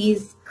mentioned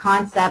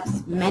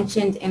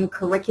in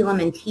curriculum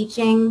and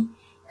teaching,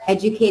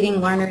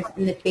 educating learners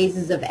in the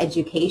phases of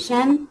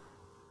education?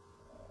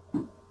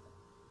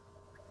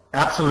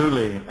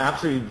 Absolutely.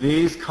 Absolutely.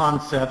 These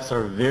concepts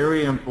are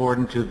very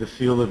important to the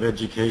field of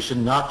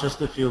education, not just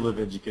the field of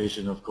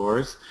education, of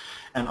course.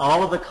 And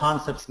all of the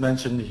concepts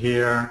mentioned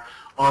here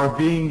are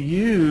being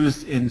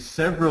used in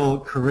several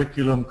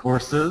curriculum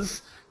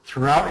courses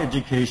throughout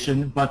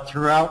education, but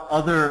throughout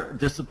other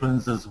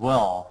disciplines as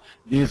well.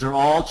 These are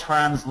all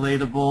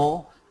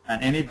translatable,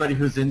 and anybody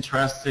who's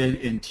interested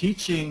in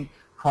teaching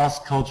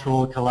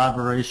cross-cultural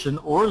collaboration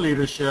or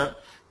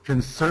leadership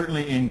can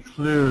certainly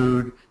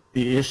include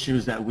the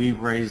issues that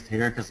we've raised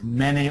here, because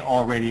many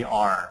already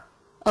are.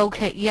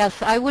 Okay,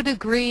 yes, I would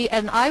agree,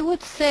 and I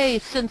would say,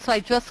 since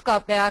I just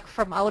got back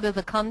from out of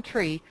the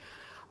country,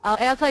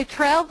 as I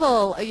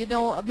travel, you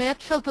know,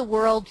 much of the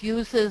world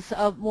uses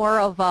more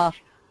of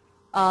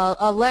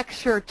a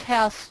lecture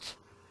test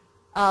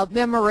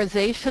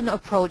memorization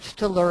approach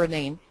to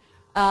learning.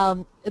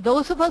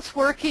 Those of us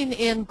working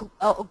in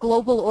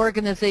global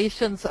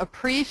organizations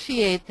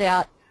appreciate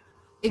that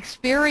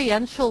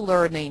experiential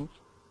learning,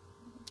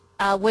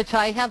 which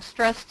I have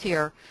stressed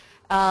here.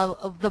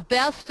 The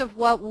best of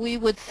what we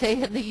would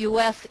say in the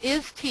U.S.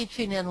 is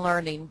teaching and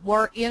learning,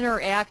 more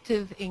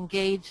interactive,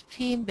 engaged,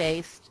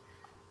 team-based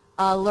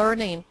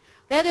learning.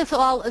 That is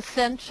all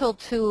essential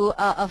to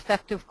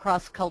effective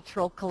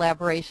cross-cultural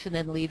collaboration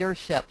and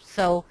leadership.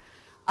 So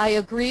I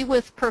agree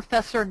with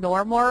Professor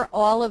Normore.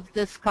 All of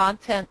this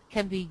content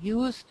can be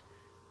used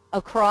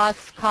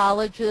across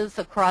colleges,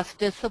 across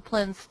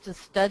disciplines to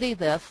study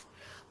this,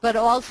 but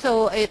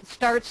also it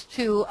starts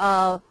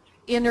to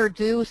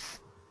introduce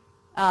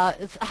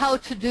how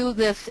to do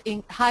this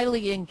in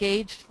highly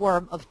engaged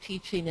form of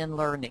teaching and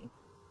learning.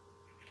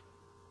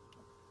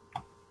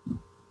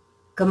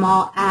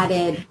 Gamal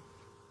added,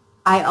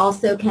 I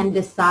also can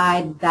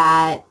decide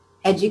that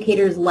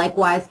educators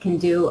likewise can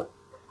do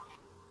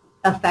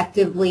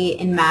effectively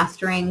in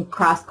mastering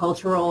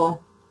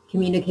cross-cultural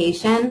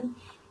communication,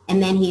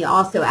 And then he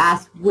also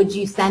asked, would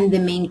you send the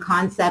main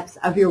concepts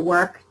of your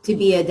work to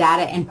be a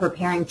data in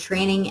preparing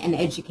training and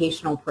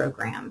educational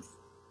programs?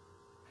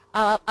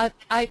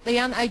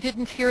 Leanne, I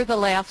didn't hear the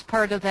last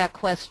part of that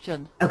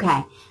question.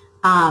 Okay.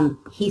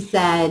 He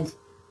said,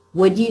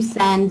 would you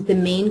send the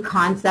main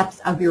concepts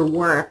of your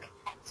work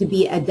to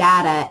be a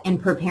data in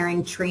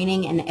preparing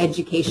training and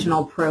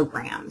educational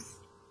programs?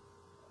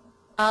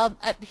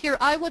 Here,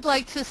 I would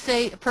like to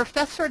say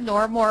Professor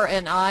Normore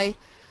and I,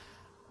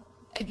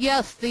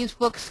 yes, these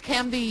books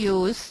can be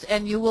used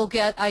and you will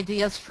get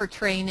ideas for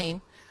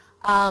training.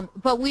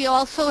 But we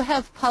also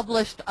have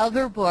published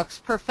other books.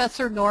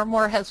 Professor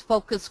Normore has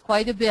focused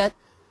quite a bit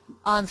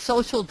on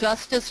social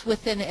justice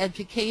within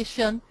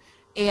education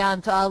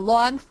and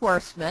law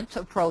enforcement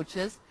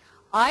approaches.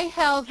 I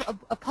have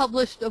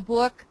published a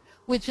book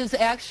which is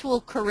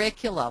actual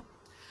curriculum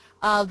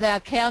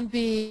that can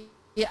be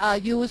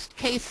used,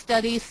 case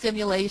studies,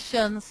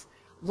 simulations,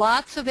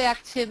 lots of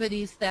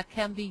activities that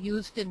can be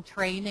used in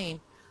training.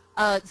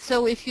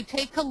 So if you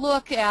take a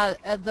look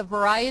at the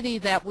variety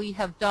that we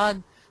have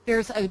done,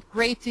 there's a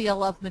great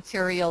deal of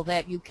material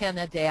that you can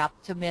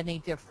adapt to many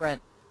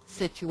different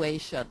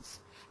situations.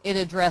 It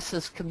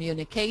addresses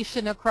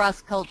communication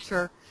across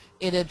culture.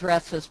 It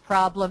addresses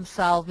problem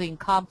solving,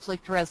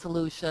 conflict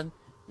resolution,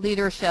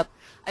 leadership.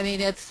 I mean,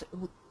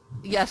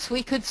 yes,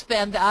 we could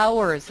spend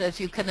hours, as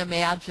you can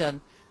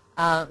imagine,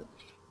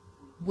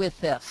 with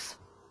this.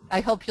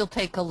 I hope you'll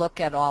take a look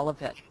at all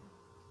of it.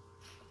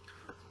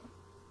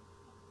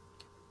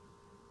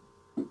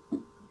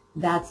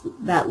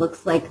 That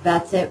looks like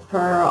that's it for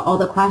all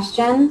the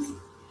questions.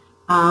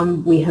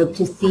 We hope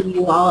to see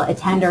you all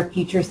attend our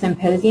future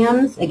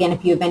symposiums. Again,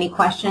 if you have any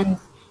questions,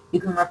 you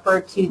can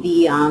refer to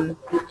the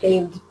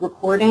saved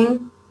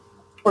recording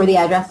or the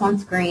address on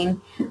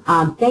screen.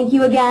 Thank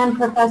you again,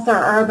 Professor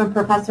Erbe and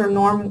Professor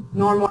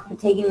Normore, for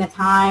taking the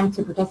time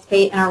to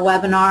participate in our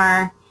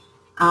webinar.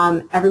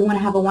 Everyone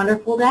have a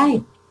wonderful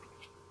day.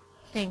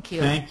 Thank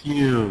you. Thank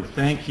you.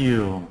 Thank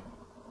you.